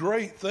God did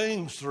great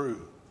things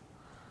through.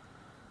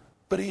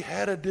 But he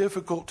had a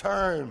difficult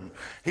time.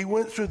 He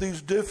went through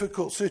these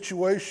difficult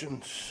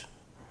situations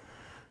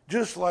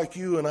just like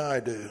you and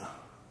I do.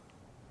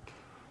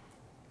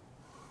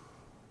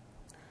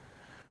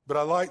 But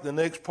I like the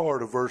next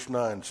part of verse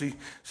 9. See,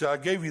 I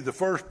gave you the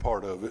first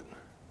part of it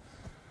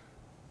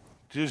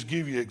to just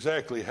give you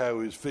exactly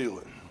how he's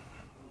feeling.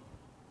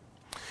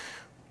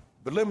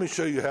 But let me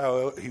show you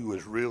how he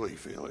was really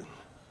feeling.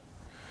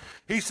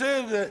 He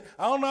said that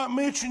I'll not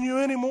mention you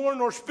anymore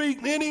nor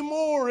speak any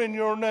more in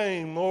your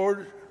name,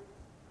 Lord.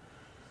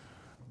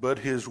 But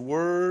his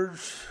word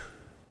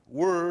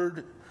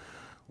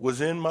was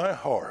in my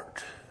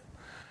heart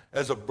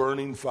as a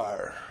burning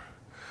fire,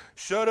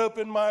 shut up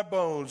in my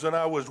bones, and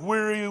I was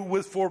weary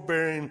with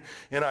forbearing,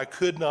 and I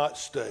could not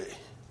stay.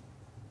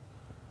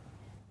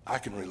 I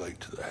can relate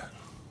to that.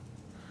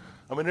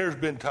 I mean, there's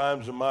been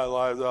times in my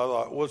life that I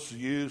thought, what's the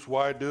use?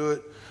 Why do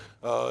it?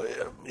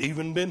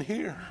 Even been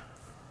here.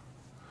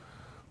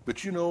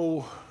 But you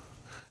know,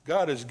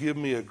 God has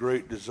given me a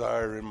great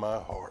desire in my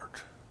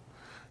heart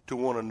to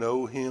want to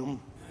know him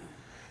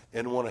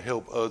and want to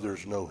help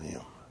others know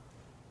him.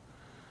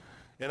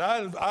 And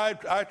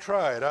I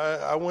tried.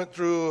 I went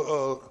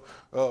through,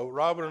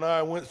 Robin and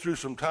I went through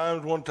some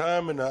times one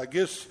time, and I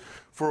guess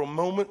for a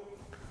moment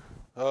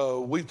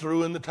we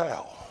threw in the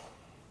towel.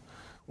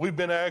 We've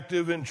been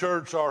active in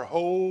church our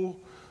whole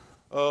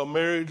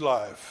married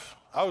life.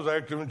 I was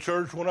active in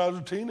church when I was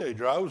a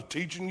teenager. I was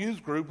teaching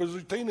youth group as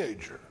a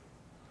teenager.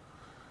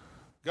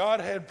 God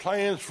had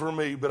plans for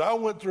me, but I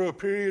went through a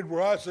period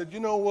where I said,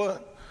 you know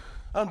what?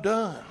 I'm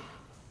done.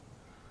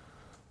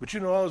 But you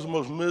know, I was the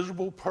most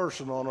miserable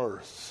person on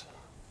earth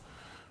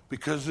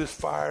because this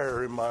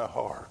fire in my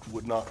heart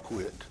would not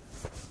quit.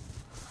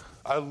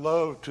 I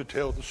love to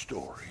tell the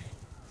story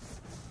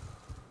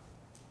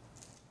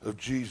of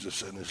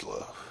Jesus and his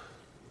love.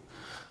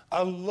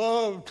 I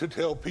love to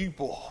tell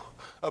people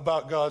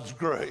about God's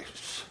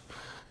grace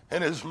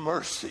and his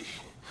mercy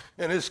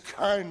and his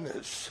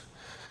kindness,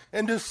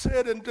 and to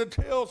sit and to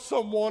tell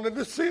someone and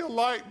to see a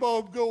light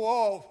bulb go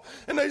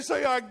off and they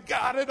say, I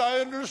got it, I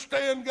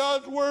understand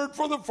God's word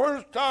for the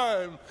first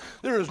time.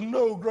 There is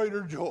no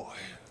greater joy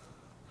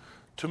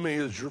to me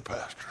as your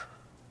pastor.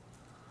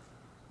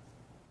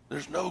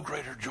 There's no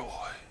greater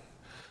joy.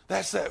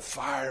 That's that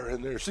fire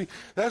in there. See,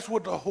 that's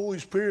what the Holy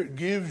Spirit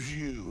gives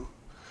you,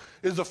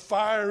 is a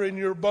fire in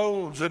your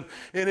bones. And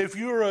if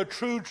you're a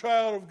true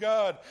child of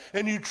God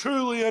and you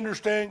truly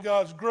understand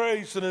God's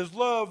grace and his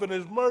love and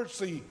his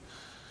mercy,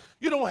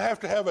 you don't have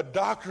to have a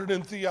doctorate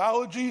in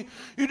theology.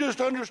 You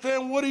just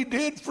understand what he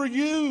did for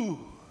you.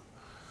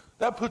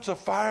 That puts a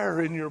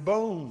fire in your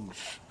bones,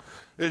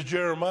 as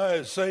Jeremiah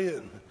is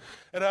saying.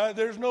 And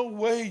there's no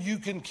way you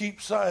can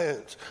keep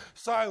silence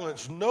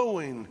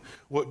knowing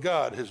what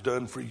God has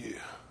done for you.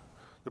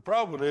 The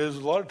problem is, a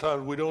lot of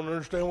times we don't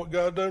understand what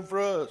God done for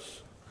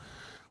us.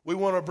 We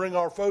want to bring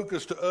our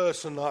focus to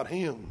us and not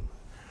him.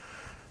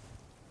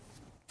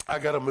 I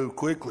got to move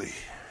quickly.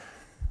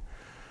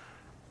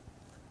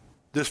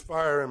 This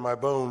fire in my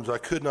bones, I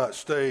could not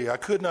stay. I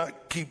could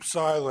not keep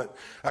silent.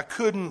 I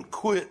couldn't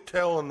quit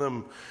telling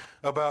them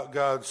about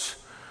God's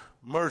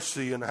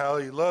mercy and how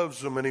he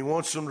loves them and he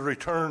wants them to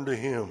return to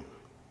him.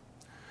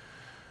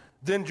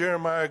 Then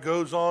Jeremiah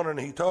goes on and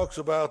he talks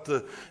about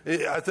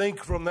I think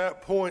from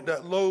that point,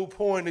 that low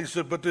point, he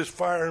said, but this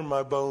fire in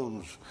my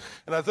bones.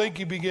 And I think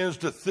he begins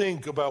to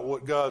think about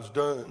what God's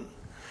done.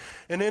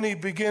 And then he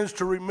begins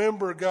to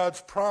remember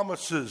God's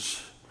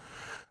promises.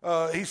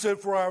 He said,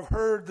 for I've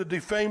heard the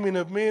defaming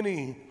of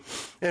many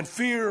and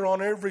fear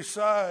on every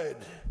side.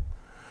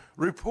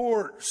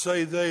 Report,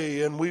 say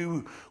they, and we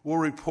will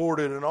report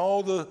it. And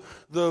all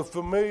the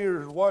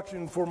familiars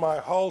watching for my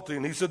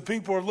halting. He said,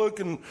 people are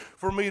looking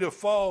for me to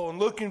fall and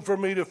looking for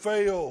me to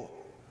fail.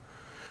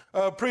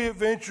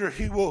 Peradventure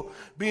he will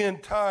be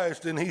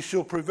enticed, and he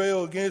shall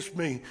prevail against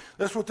me.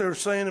 That's what they're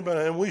saying about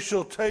him. And we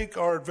shall take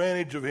our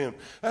advantage of him.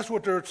 That's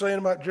what they're saying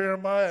about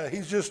Jeremiah.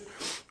 He's just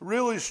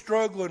really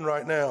struggling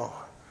right now.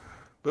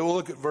 But we'll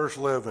look at verse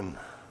 11.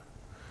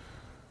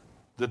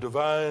 The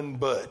divine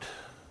but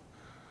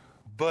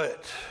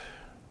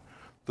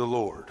the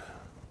Lord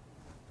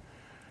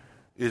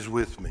is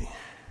with me.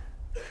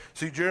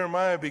 See,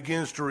 Jeremiah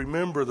begins to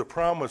remember the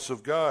promise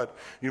of God.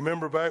 You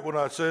remember back when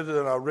I said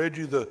that I read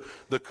you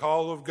the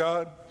call of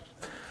God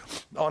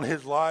on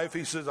his life?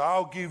 He says,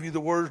 I'll give you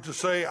the words to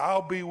say.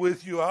 I'll be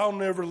with you. I'll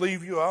never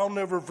leave you. I'll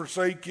never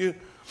forsake you.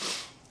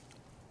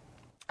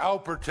 I'll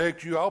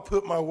protect you. I'll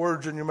put my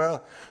words in your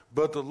mouth.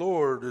 But the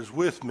Lord is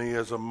with me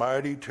as a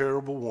mighty,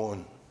 terrible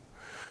one.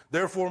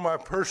 Therefore my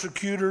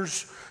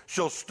persecutors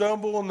shall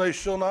stumble, and they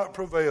shall not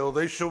prevail.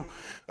 They shall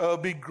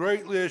be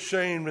greatly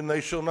ashamed, and they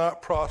shall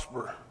not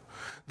prosper.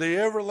 The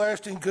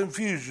everlasting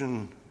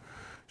confusion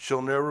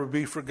shall never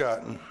be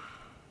forgotten.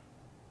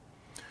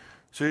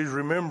 So he's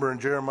remembering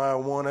Jeremiah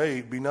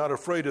 1:8, be not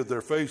afraid of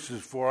their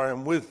faces, for I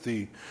am with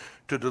thee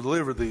to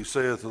deliver thee,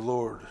 saith the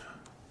Lord.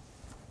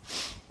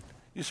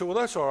 You say, well,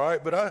 that's all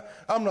right, but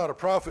I'm not a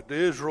prophet to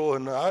Israel,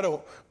 and I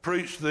don't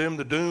preach to them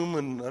the doom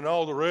and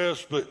all the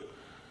rest, but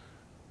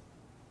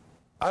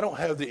I don't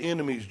have the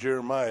enemies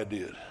Jeremiah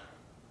did.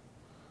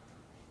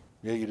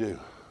 Yeah, you do.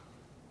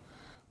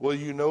 Whether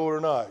you know it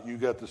or not, you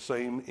got the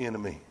same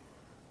enemy.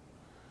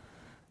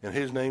 And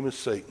his name is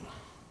Satan.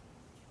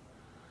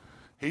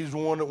 He's the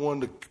one that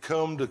wanted to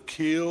come to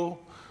kill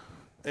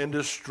and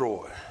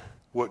destroy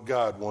what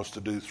God wants to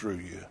do through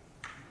you.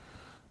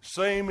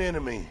 Same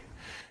enemy.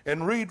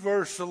 And read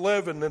verse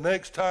 11 the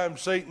next time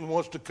Satan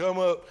wants to come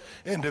up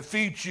and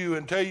defeat you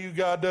and tell you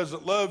God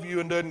doesn't love you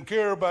and doesn't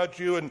care about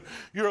you and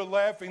you're a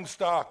laughing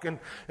stock and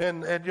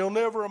you'll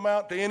never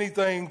amount to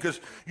anything because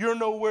you're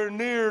nowhere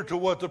near to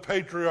what the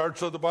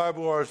patriarchs of the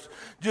Bible are.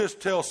 Just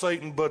tell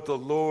Satan, but the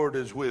Lord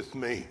is with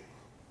me.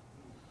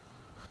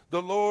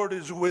 The Lord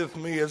is with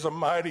me as a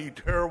mighty,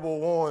 terrible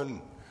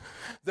one.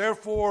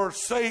 Therefore,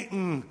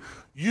 Satan,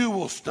 you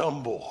will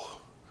stumble.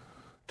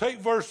 Take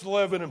verse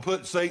 11 and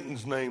put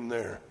Satan's name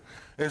there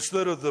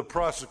instead of the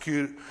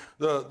persecutors.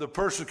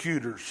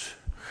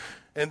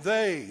 And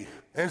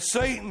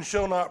Satan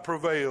shall not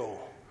prevail.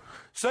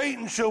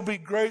 Satan shall be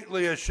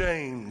greatly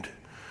ashamed,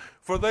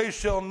 for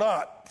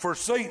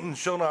Satan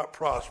shall not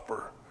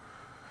prosper.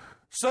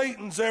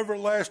 Satan's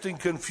everlasting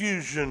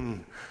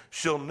confusion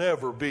shall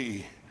never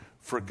be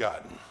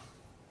forgotten.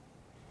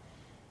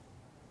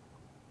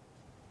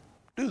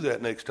 Do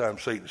that next time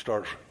Satan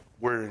starts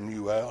wearing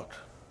you out.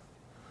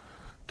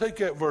 Take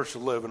that verse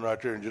 11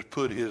 right there and just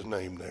put his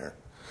name there.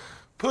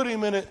 Put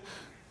him in it.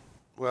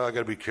 Well, I got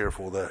to be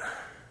careful with that.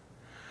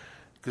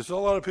 Because a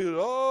lot of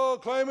people,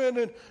 claim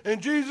it in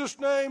Jesus'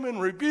 name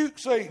and rebuke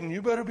Satan.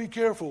 You better be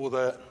careful with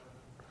that.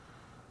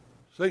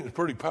 Satan's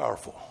pretty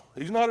powerful.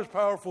 He's not as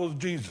powerful as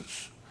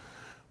Jesus.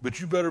 But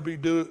you better be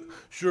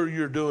sure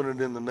you're doing it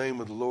in the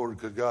name of the Lord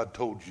because God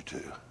told you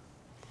to.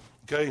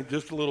 Okay,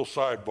 just a little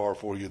sidebar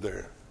for you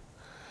there.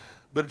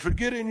 But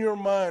forget in your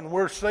mind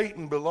where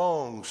Satan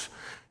belongs.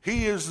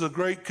 He is the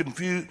great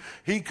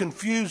he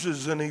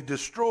confuses and he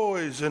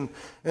destroys and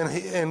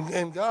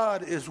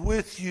God is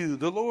with you.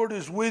 The Lord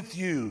is with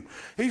you.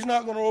 He's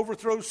not going to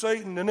overthrow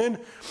Satan. And then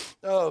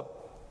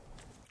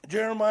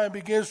Jeremiah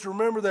begins to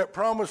remember that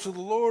promise of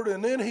the Lord,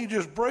 and then he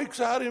just breaks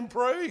out in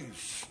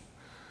praise.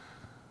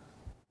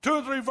 2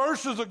 or 3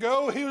 verses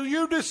ago,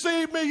 you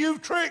deceived me,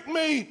 you've tricked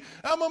me,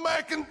 I'm a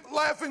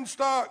laughing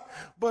stock.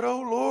 But,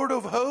 O Lord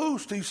of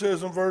hosts, he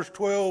says in verse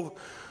 12,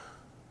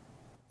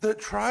 that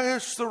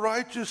triest the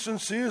righteous and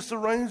seest the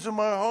reins of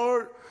my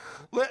heart,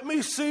 let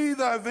me see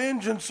thy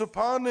vengeance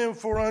upon them,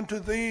 for unto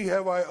thee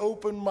have I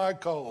opened my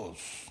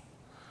cause.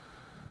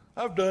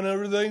 I've done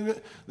everything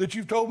that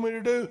you've told me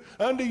to do.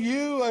 Unto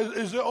you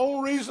is the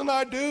only reason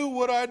I do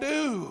what I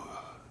do.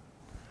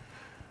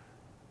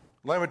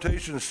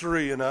 Lamentations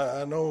 3, and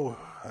I know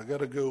I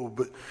got to go,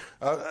 but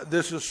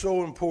this is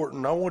so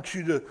important. I want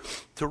you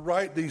to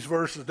write these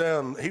verses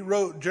down.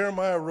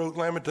 Jeremiah wrote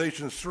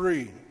Lamentations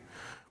 3,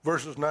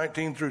 verses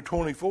 19 through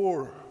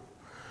 24.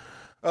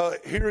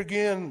 Here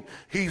again,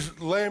 he's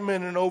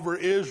lamenting over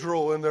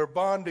Israel and their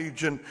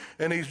bondage, and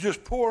he's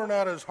just pouring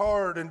out his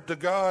heart into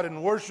God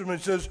and worship. He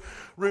says,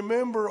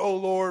 remember, O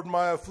Lord,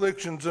 my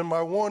afflictions and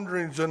my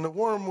wanderings and the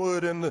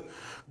wormwood and the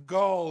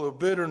gall of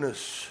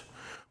bitterness.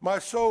 My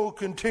soul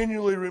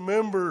continually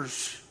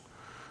remembers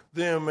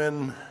them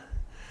and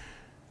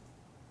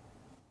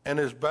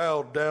is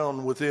bowed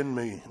down within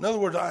me. In other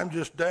words, I'm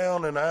just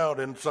down and out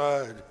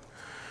inside.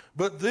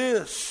 But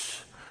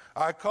this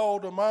I call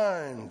to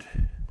mind,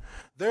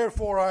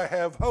 therefore I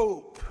have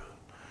hope.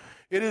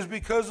 It is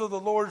because of the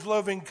Lord's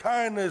loving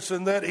kindness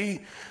and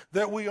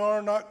that we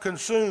are not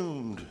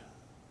consumed.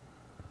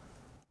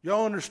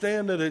 Y'all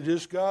understand that it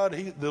just God,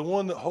 the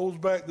one that holds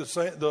back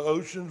the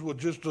oceans with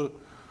just a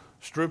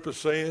strip of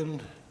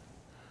sand,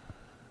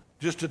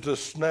 just at the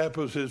snap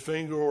of his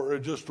finger or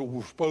just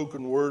a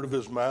spoken word of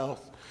his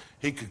mouth,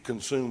 he could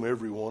consume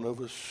every one of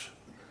us.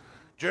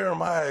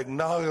 Jeremiah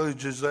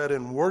acknowledges that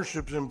and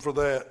worships him for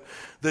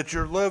that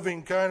you're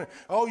loving kind.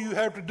 All you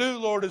have to do,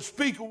 Lord, is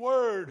speak a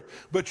word,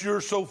 but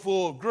you're so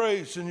full of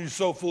grace and you're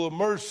so full of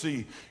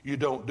mercy, you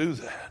don't do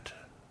that.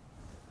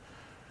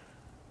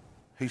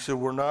 He said,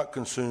 we're not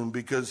consumed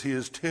because he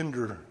is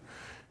tender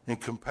and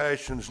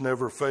compassions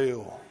never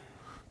fail.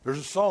 There's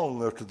a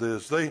song after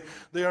this.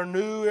 They are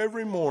new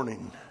every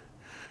morning.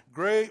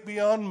 Great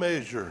beyond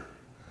measure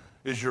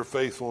is your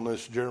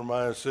faithfulness,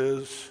 Jeremiah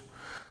says.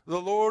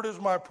 The Lord is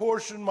my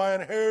portion, my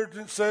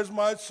inheritance, says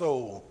my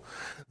soul.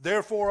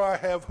 Therefore I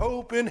have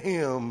hope in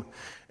him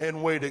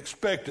and wait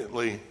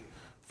expectantly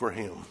for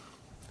him.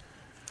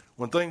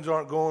 When things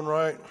aren't going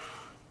right,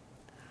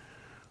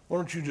 why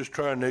don't you just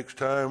try next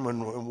time,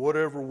 and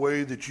whatever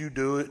way that you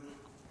do it,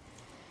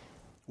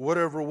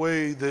 whatever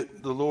way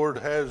that the Lord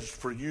has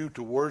for you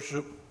to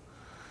worship,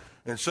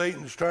 and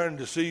Satan's trying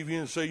to deceive you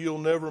and say you'll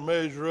never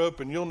measure up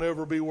and you'll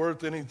never be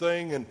worth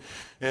anything,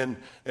 and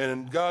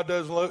God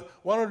doesn't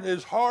love.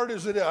 As hard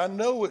as it is, I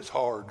know it's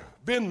hard.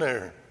 Been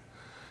there.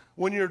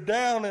 When you're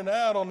down and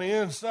out on the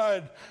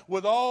inside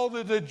with all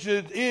that's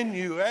in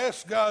you,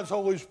 ask God's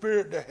Holy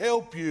Spirit to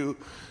help you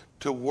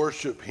to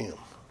worship him.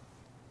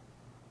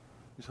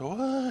 You say,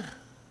 what?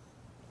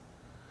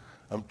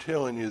 I'm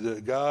telling you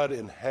that God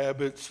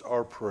inhabits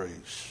our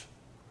praise.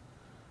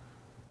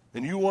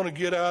 And you want to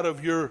get out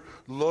of your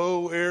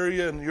low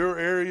area and your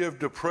area of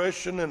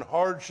depression and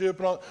hardship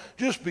and all,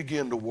 just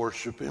begin to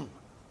worship him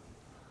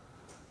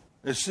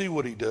and see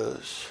what he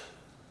does.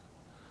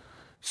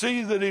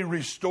 See that he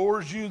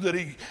restores you, that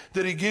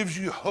he gives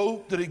you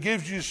hope, that he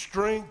gives you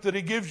strength, that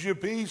he gives you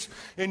peace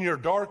in your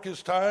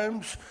darkest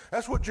times.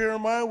 That's what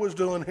Jeremiah was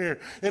doing here.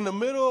 In the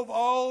middle of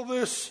all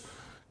this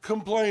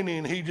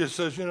complaining, he just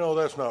says,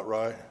 that's not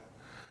right.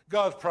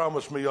 God's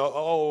promised me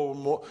all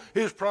more.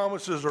 His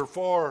promises are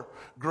far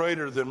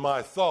greater than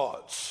my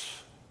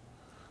thoughts.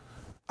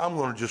 I'm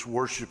going to just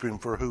worship him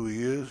for who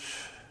he is.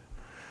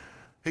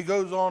 He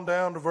goes on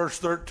down to verse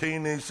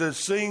 13 and he says,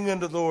 sing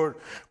unto the Lord,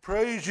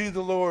 praise ye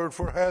the Lord,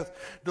 for hath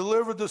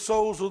delivered the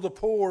souls of the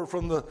poor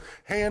from the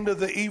hand of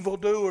the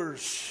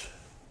evildoers.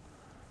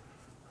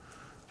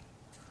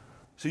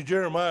 See,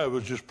 Jeremiah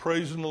was just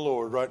praising the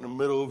Lord right in the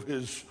middle of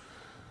his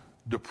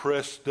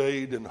depressed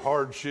state and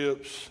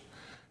hardships.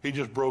 He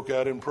just broke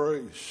out in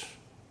praise.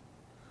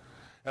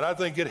 And I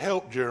think it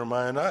helped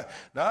Jeremiah. And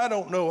I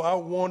don't know, I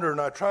wonder, and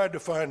I tried to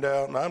find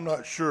out, and I'm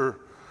not sure.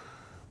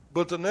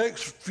 But the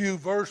next few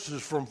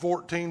verses from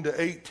 14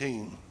 to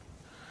 18,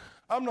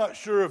 I'm not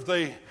sure if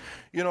they,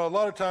 a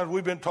lot of times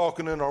we've been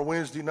talking in our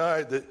Wednesday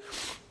night that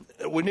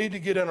we need to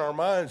get in our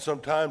minds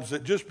sometimes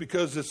that just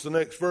because it's the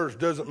next verse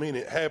doesn't mean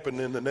it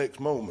happened in the next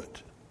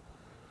moment.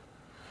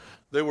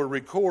 They were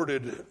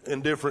recorded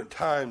in different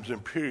times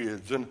and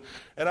periods. And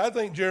I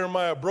think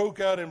Jeremiah broke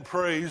out in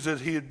praise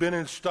as he had been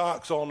in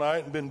stocks all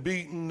night and been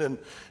beaten.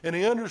 And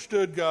he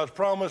understood God's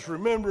promise,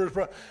 remembered his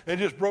promise, and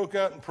just broke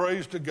out in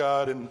praise to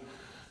God and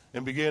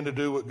began to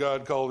do what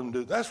God called him to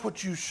do. That's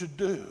what you should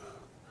do.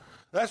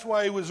 That's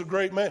why he was a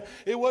great man.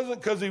 It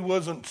wasn't because he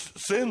wasn't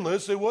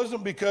sinless. It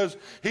wasn't because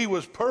he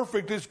was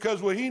perfect. It's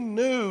because he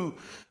knew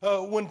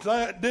when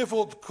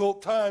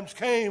difficult times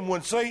came,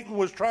 when Satan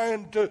was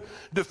trying to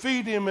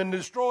defeat him and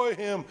destroy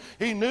him,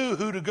 he knew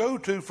who to go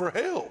to for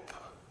help.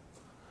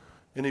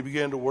 And he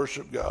began to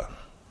worship God.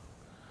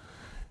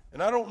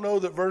 And I don't know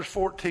that verse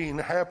 14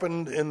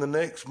 happened in the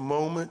next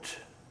moment,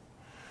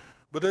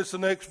 but that's the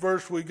next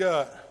verse we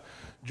got.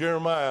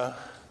 Jeremiah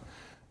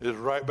is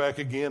right back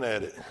again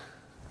at it.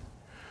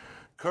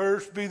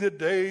 Cursed be the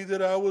day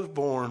that I was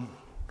born.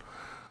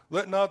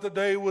 Let not the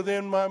day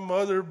within my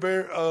mother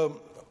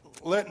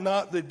let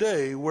not the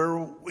day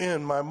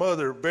wherein my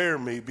mother bare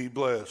me be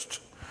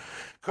blessed.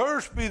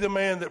 Cursed be the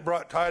man that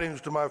brought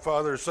tidings to my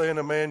father, saying,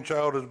 a man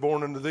child is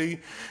born unto thee,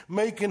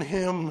 making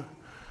him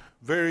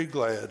very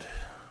glad.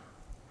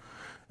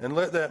 And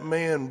let that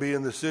man be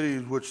in the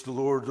cities which the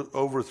Lord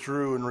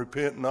overthrew, and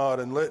repent not,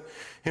 and let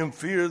him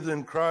fear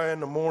and cry in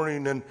the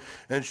morning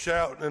and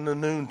shout in the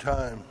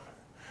noontime.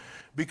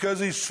 Because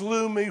he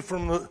slew me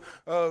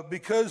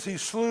because he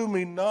slew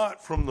me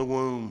not from the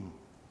womb,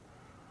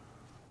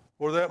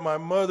 or that my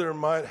mother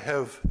might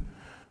have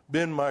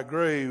been my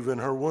grave,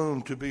 and her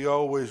womb to be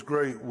always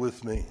great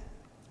with me.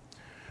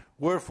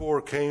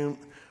 Wherefore came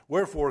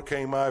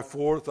I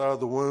forth out of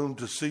the womb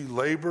to see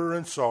labor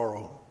and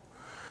sorrow,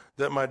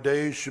 that my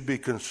days should be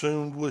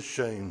consumed with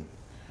shame.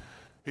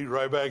 He's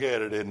right back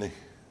at it, isn't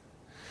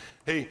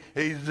he?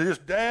 He's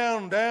just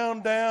down.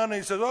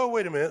 He says, oh,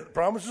 wait a minute.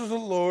 Promises of the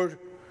Lord.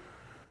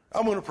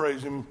 I'm going to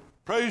praise him.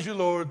 Praise you,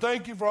 Lord.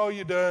 Thank you for all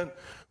you've done.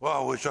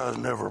 Well, I wish I was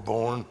never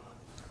born.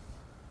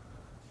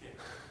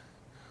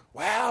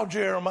 Wow,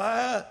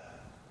 Jeremiah.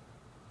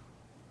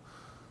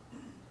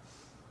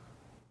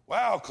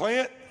 Wow,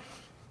 Clint.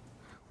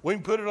 We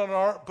can put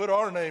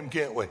our name,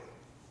 can't we?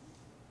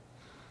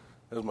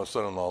 That's my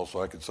son-in-law,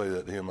 so I could say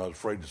that to him. I was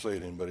afraid to say it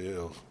to anybody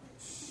else.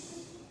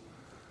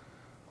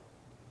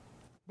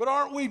 But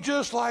aren't we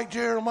just like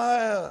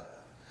Jeremiah?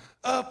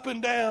 Up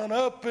and down,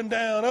 up and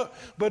down, up.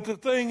 But the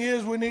thing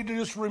is, we need to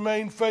just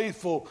remain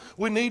faithful.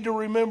 We need to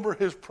remember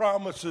his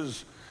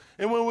promises.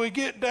 And when we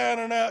get down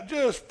and out,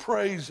 just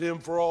praise him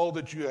for all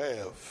that you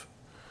have.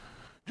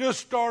 Just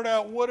start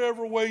out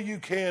whatever way you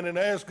can and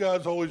ask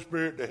God's Holy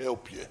Spirit to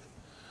help you.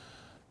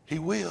 He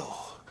will.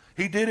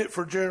 He did it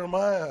for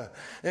Jeremiah.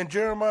 And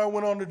Jeremiah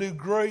went on to do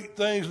great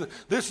things.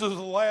 This is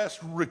the last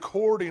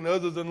recording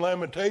other than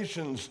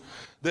Lamentations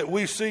that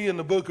we see in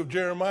the book of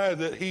Jeremiah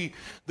that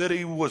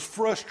he was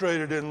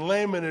frustrated and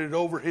lamented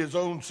over his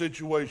own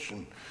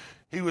situation.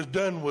 He was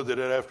done with it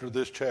after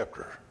this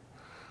chapter.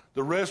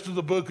 The rest of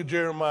the book of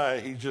Jeremiah,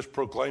 he's just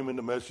proclaiming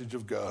the message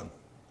of God.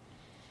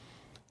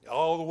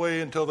 All the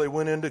way until they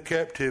went into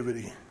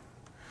captivity.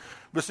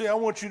 But see, I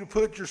want you to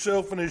put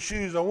yourself in his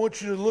shoes. I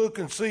want you to look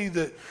and see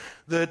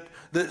that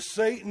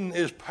Satan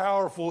is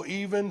powerful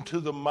even to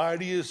the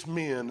mightiest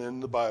men in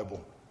the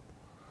Bible.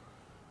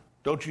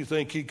 Don't you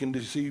think he can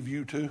deceive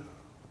you too?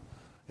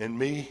 And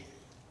me?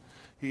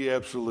 He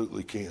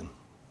absolutely can.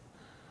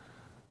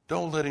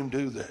 Don't let him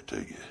do that to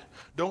you.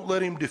 Don't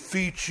let him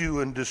defeat you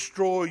and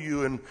destroy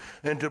you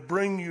and to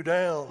bring you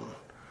down.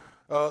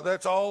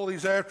 That's all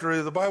he's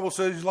after. The Bible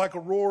says he's like a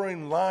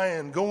roaring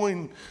lion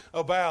going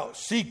about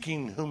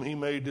seeking whom he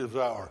may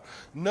devour.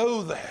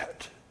 Know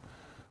that,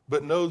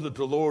 but know that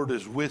the Lord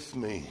is with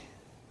me.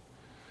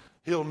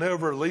 He'll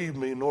never leave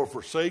me nor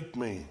forsake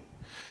me.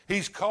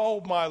 He's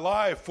called my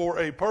life for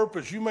a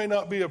purpose. You may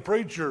not be a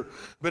preacher,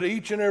 but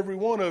each and every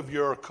one of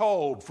you are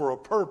called for a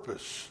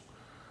purpose,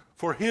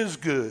 for his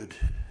good.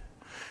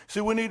 See,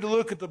 we need to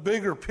look at the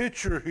bigger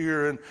picture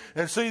here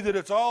and see that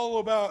it's all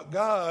about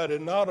God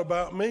and not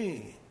about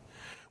me.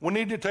 We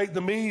need to take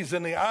the me's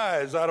and the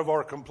I's out of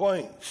our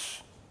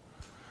complaints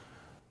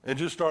and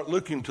just start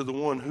looking to the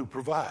one who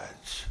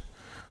provides,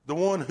 the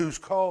one who's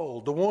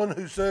called, the one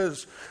who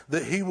says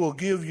that he will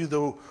give you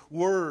the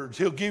words,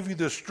 he'll give you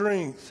the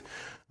strength.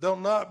 You'll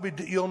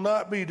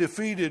not be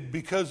defeated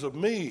because of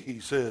me, he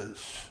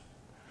says.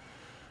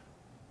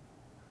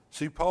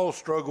 See, Paul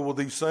struggled with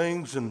these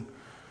things and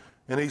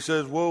he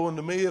says, woe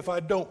unto me if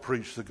I don't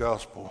preach the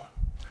gospel,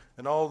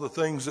 and all the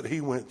things that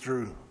he went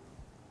through.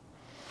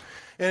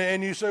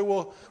 And you say,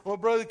 well,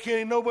 Brother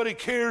Kenny, nobody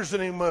cares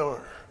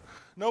anymore.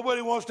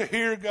 Nobody wants to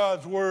hear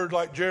God's word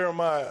like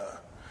Jeremiah.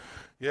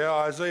 Yeah,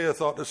 Isaiah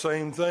thought the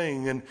same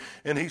thing.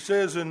 And he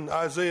says in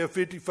Isaiah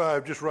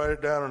 55, just write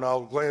it down and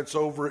I'll glance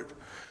over it.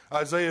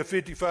 Isaiah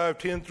 55,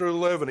 10 through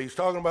 11, he's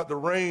talking about the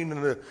rain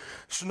and the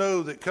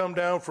snow that come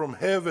down from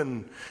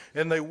heaven,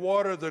 and they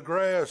water the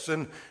grass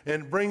and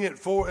bring it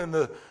forth, and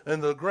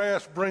the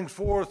grass brings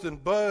forth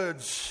and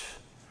buds,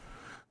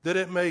 that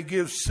it may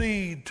give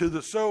seed to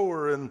the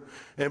sower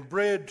and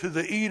bread to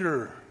the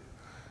eater.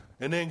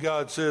 And then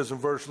God says in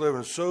verse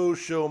 11, so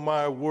shall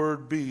my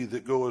word be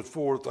that goeth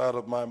forth out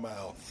of my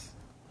mouth.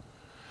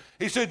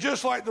 He said,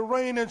 just like the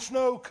rain and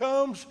snow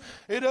comes,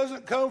 it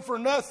doesn't come for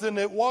nothing.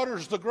 It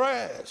waters the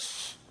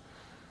grass.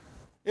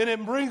 And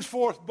it brings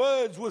forth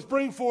buds, which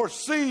bring forth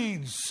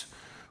seeds,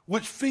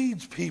 which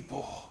feeds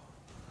people.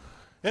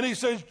 And he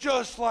says,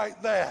 just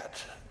like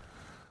that,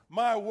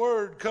 my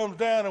word comes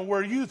down, and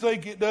where you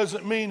think it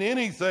doesn't mean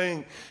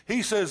anything,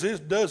 he says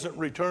it doesn't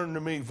return to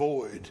me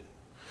void.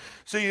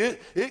 See,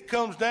 it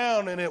comes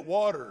down and it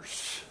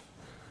waters,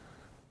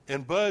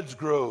 and buds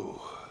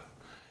grow,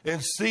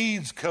 and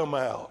seeds come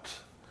out,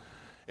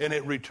 and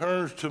it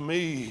returns to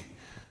me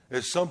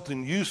as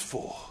something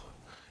useful.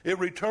 It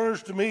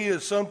returns to me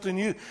as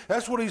something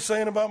that's what he's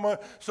saying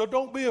about so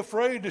don't be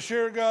afraid to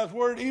share God's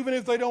word, even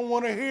if they don't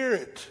want to hear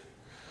it.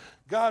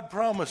 God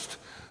promised,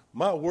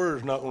 my word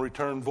is not going to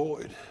return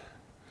void.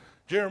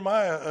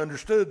 Jeremiah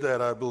understood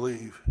that, I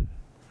believe.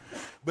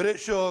 But it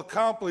shall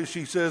accomplish,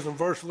 he says in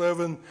verse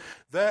 11,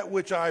 that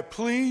which I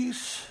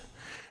please,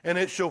 and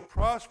it shall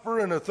prosper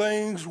in the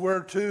things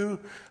whereto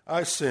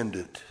I send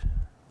it.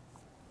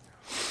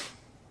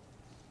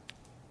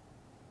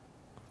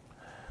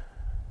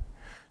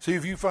 See,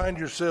 if you find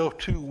yourself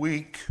too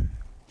weak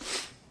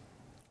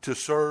to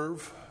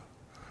serve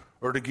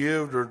or to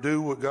give or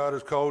do what God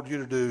has called you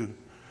to do,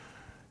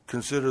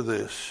 consider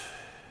this.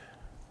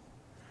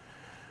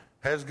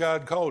 Has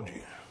God called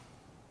you?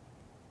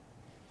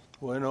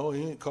 Well, no,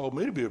 he ain't called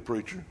me to be a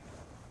preacher.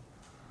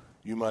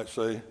 You might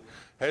say,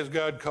 has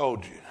God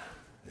called you?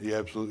 He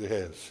absolutely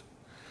has.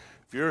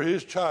 If you're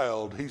his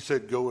child, he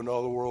said, go into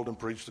all the world and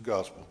preach the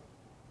gospel.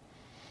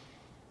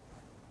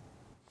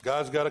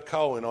 God's got a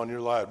calling on your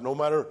life. No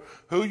matter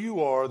who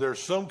you are, there's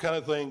some kind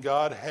of thing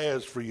God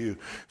has for you.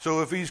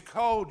 So if he's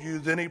called you,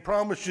 then he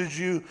promises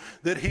you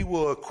that he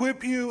will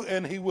equip you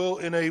and he will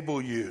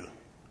enable you.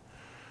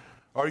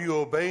 Are you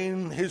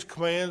obeying his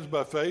commands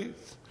by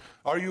faith?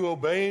 Are you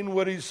obeying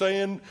what he's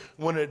saying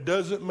when it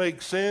doesn't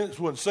make sense?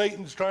 When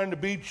Satan's trying to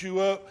beat you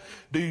up,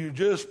 do you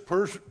just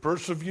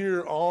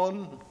persevere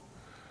on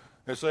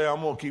and say,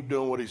 I'm going to keep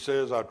doing what he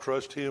says. I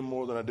trust him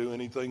more than I do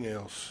anything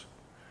else.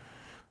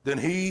 Then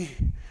he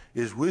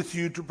is with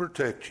you to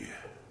protect you.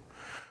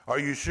 Are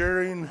you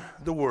sharing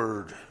the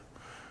word?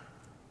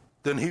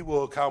 Then he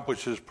will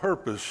accomplish his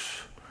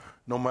purpose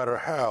no matter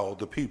how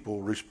the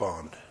people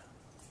respond.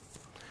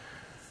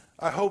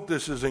 I hope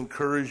this has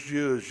encouraged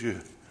you as you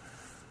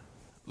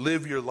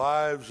live your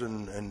lives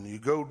and you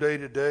go day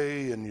to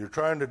day and you're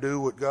trying to do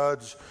what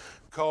God's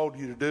called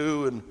you to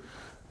do.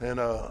 And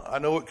I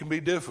know it can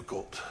be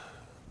difficult.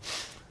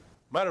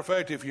 Matter of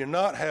fact, if you're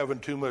not having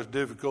too much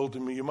difficulty,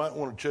 you might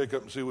want to check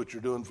up and see what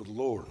you're doing for the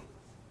Lord.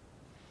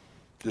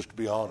 Just to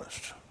be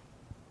honest.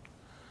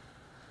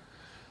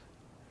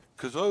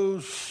 Because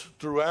those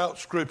throughout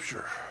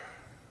Scripture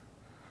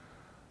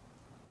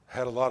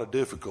had a lot of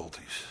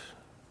difficulties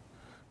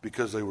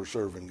because they were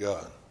serving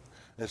God.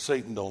 And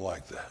Satan don't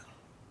like that.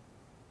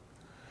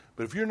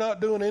 But if you're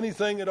not doing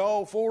anything at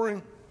all for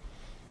him,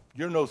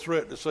 you're no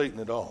threat to Satan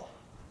at all.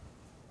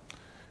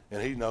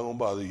 And he's not going to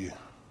bother you.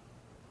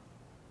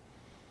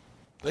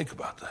 Think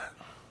about that.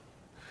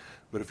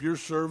 But if you're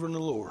serving the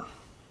Lord,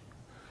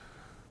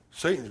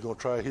 Satan's going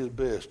to try his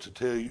best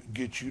to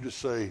get you to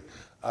say,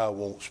 I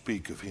won't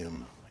speak of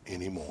him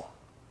anymore.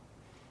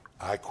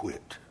 I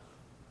quit.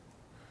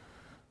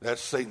 That's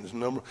Satan's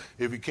number.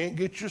 If he can't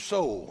get your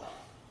soul,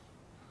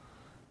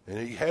 and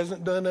he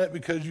hasn't done that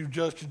because you've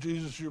trusted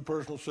Jesus as your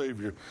personal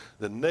Savior,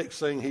 the next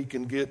thing he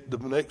can get, the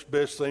next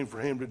best thing for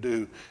him to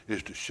do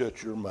is to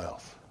shut your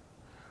mouth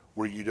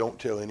where you don't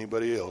tell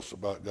anybody else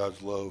about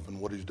God's love and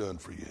what he's done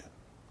for you.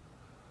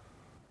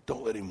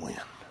 Don't let him win.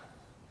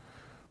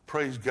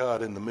 Praise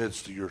God in the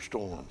midst of your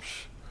storms.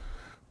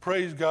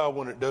 Praise God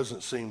when it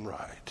doesn't seem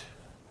right.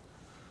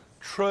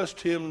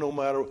 Trust him no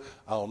matter,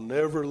 I'll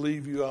never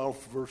leave you, I'll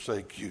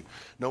forsake you.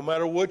 No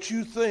matter what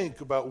you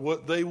think about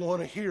what they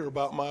want to hear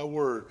about my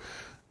word,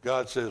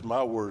 God says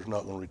my word's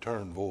not going to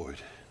return void.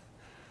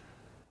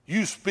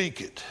 You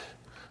speak it.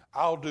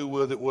 I'll do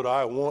with it what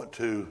I want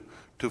to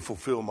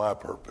fulfill my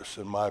purpose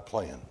and my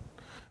plan.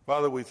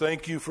 Father, we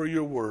thank you for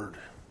your word.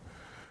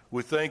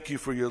 We thank you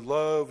for your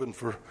love, and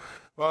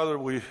Father,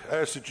 we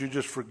ask that you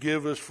just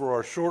forgive us for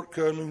our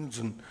shortcomings.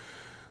 And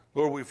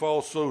Lord,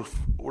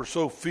 we're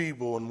so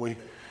feeble, and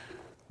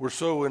we're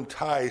so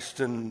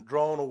enticed and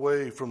drawn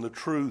away from the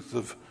truth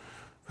of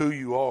who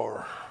you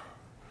are.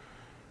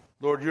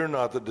 Lord, you're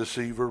not the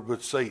deceiver,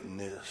 but Satan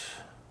is.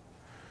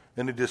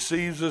 And he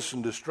deceives us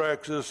and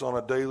distracts us on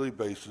a daily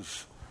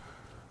basis.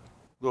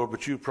 Lord,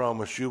 but you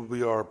promise you'll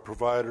be our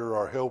provider,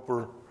 our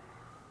helper,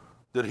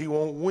 that he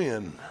won't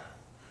win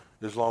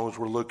as long as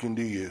we're looking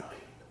to you.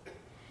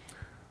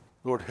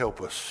 Lord, help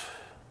us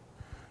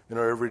in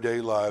our everyday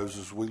lives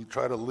as we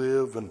try to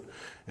live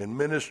and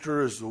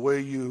minister as the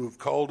way you have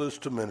called us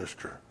to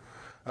minister.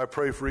 I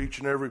pray for each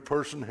and every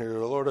person here.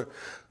 Lord,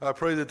 I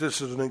pray that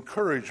this is an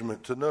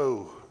encouragement to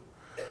know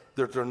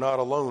that they're not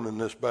alone in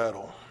this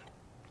battle,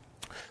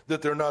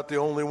 that they're not the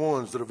only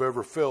ones that have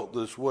ever felt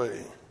this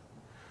way.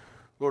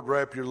 Lord,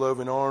 wrap your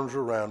loving arms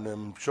around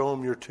them. Show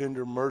them your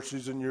tender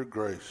mercies and your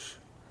grace.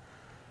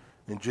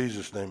 In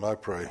Jesus' name I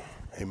pray.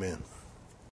 Amen.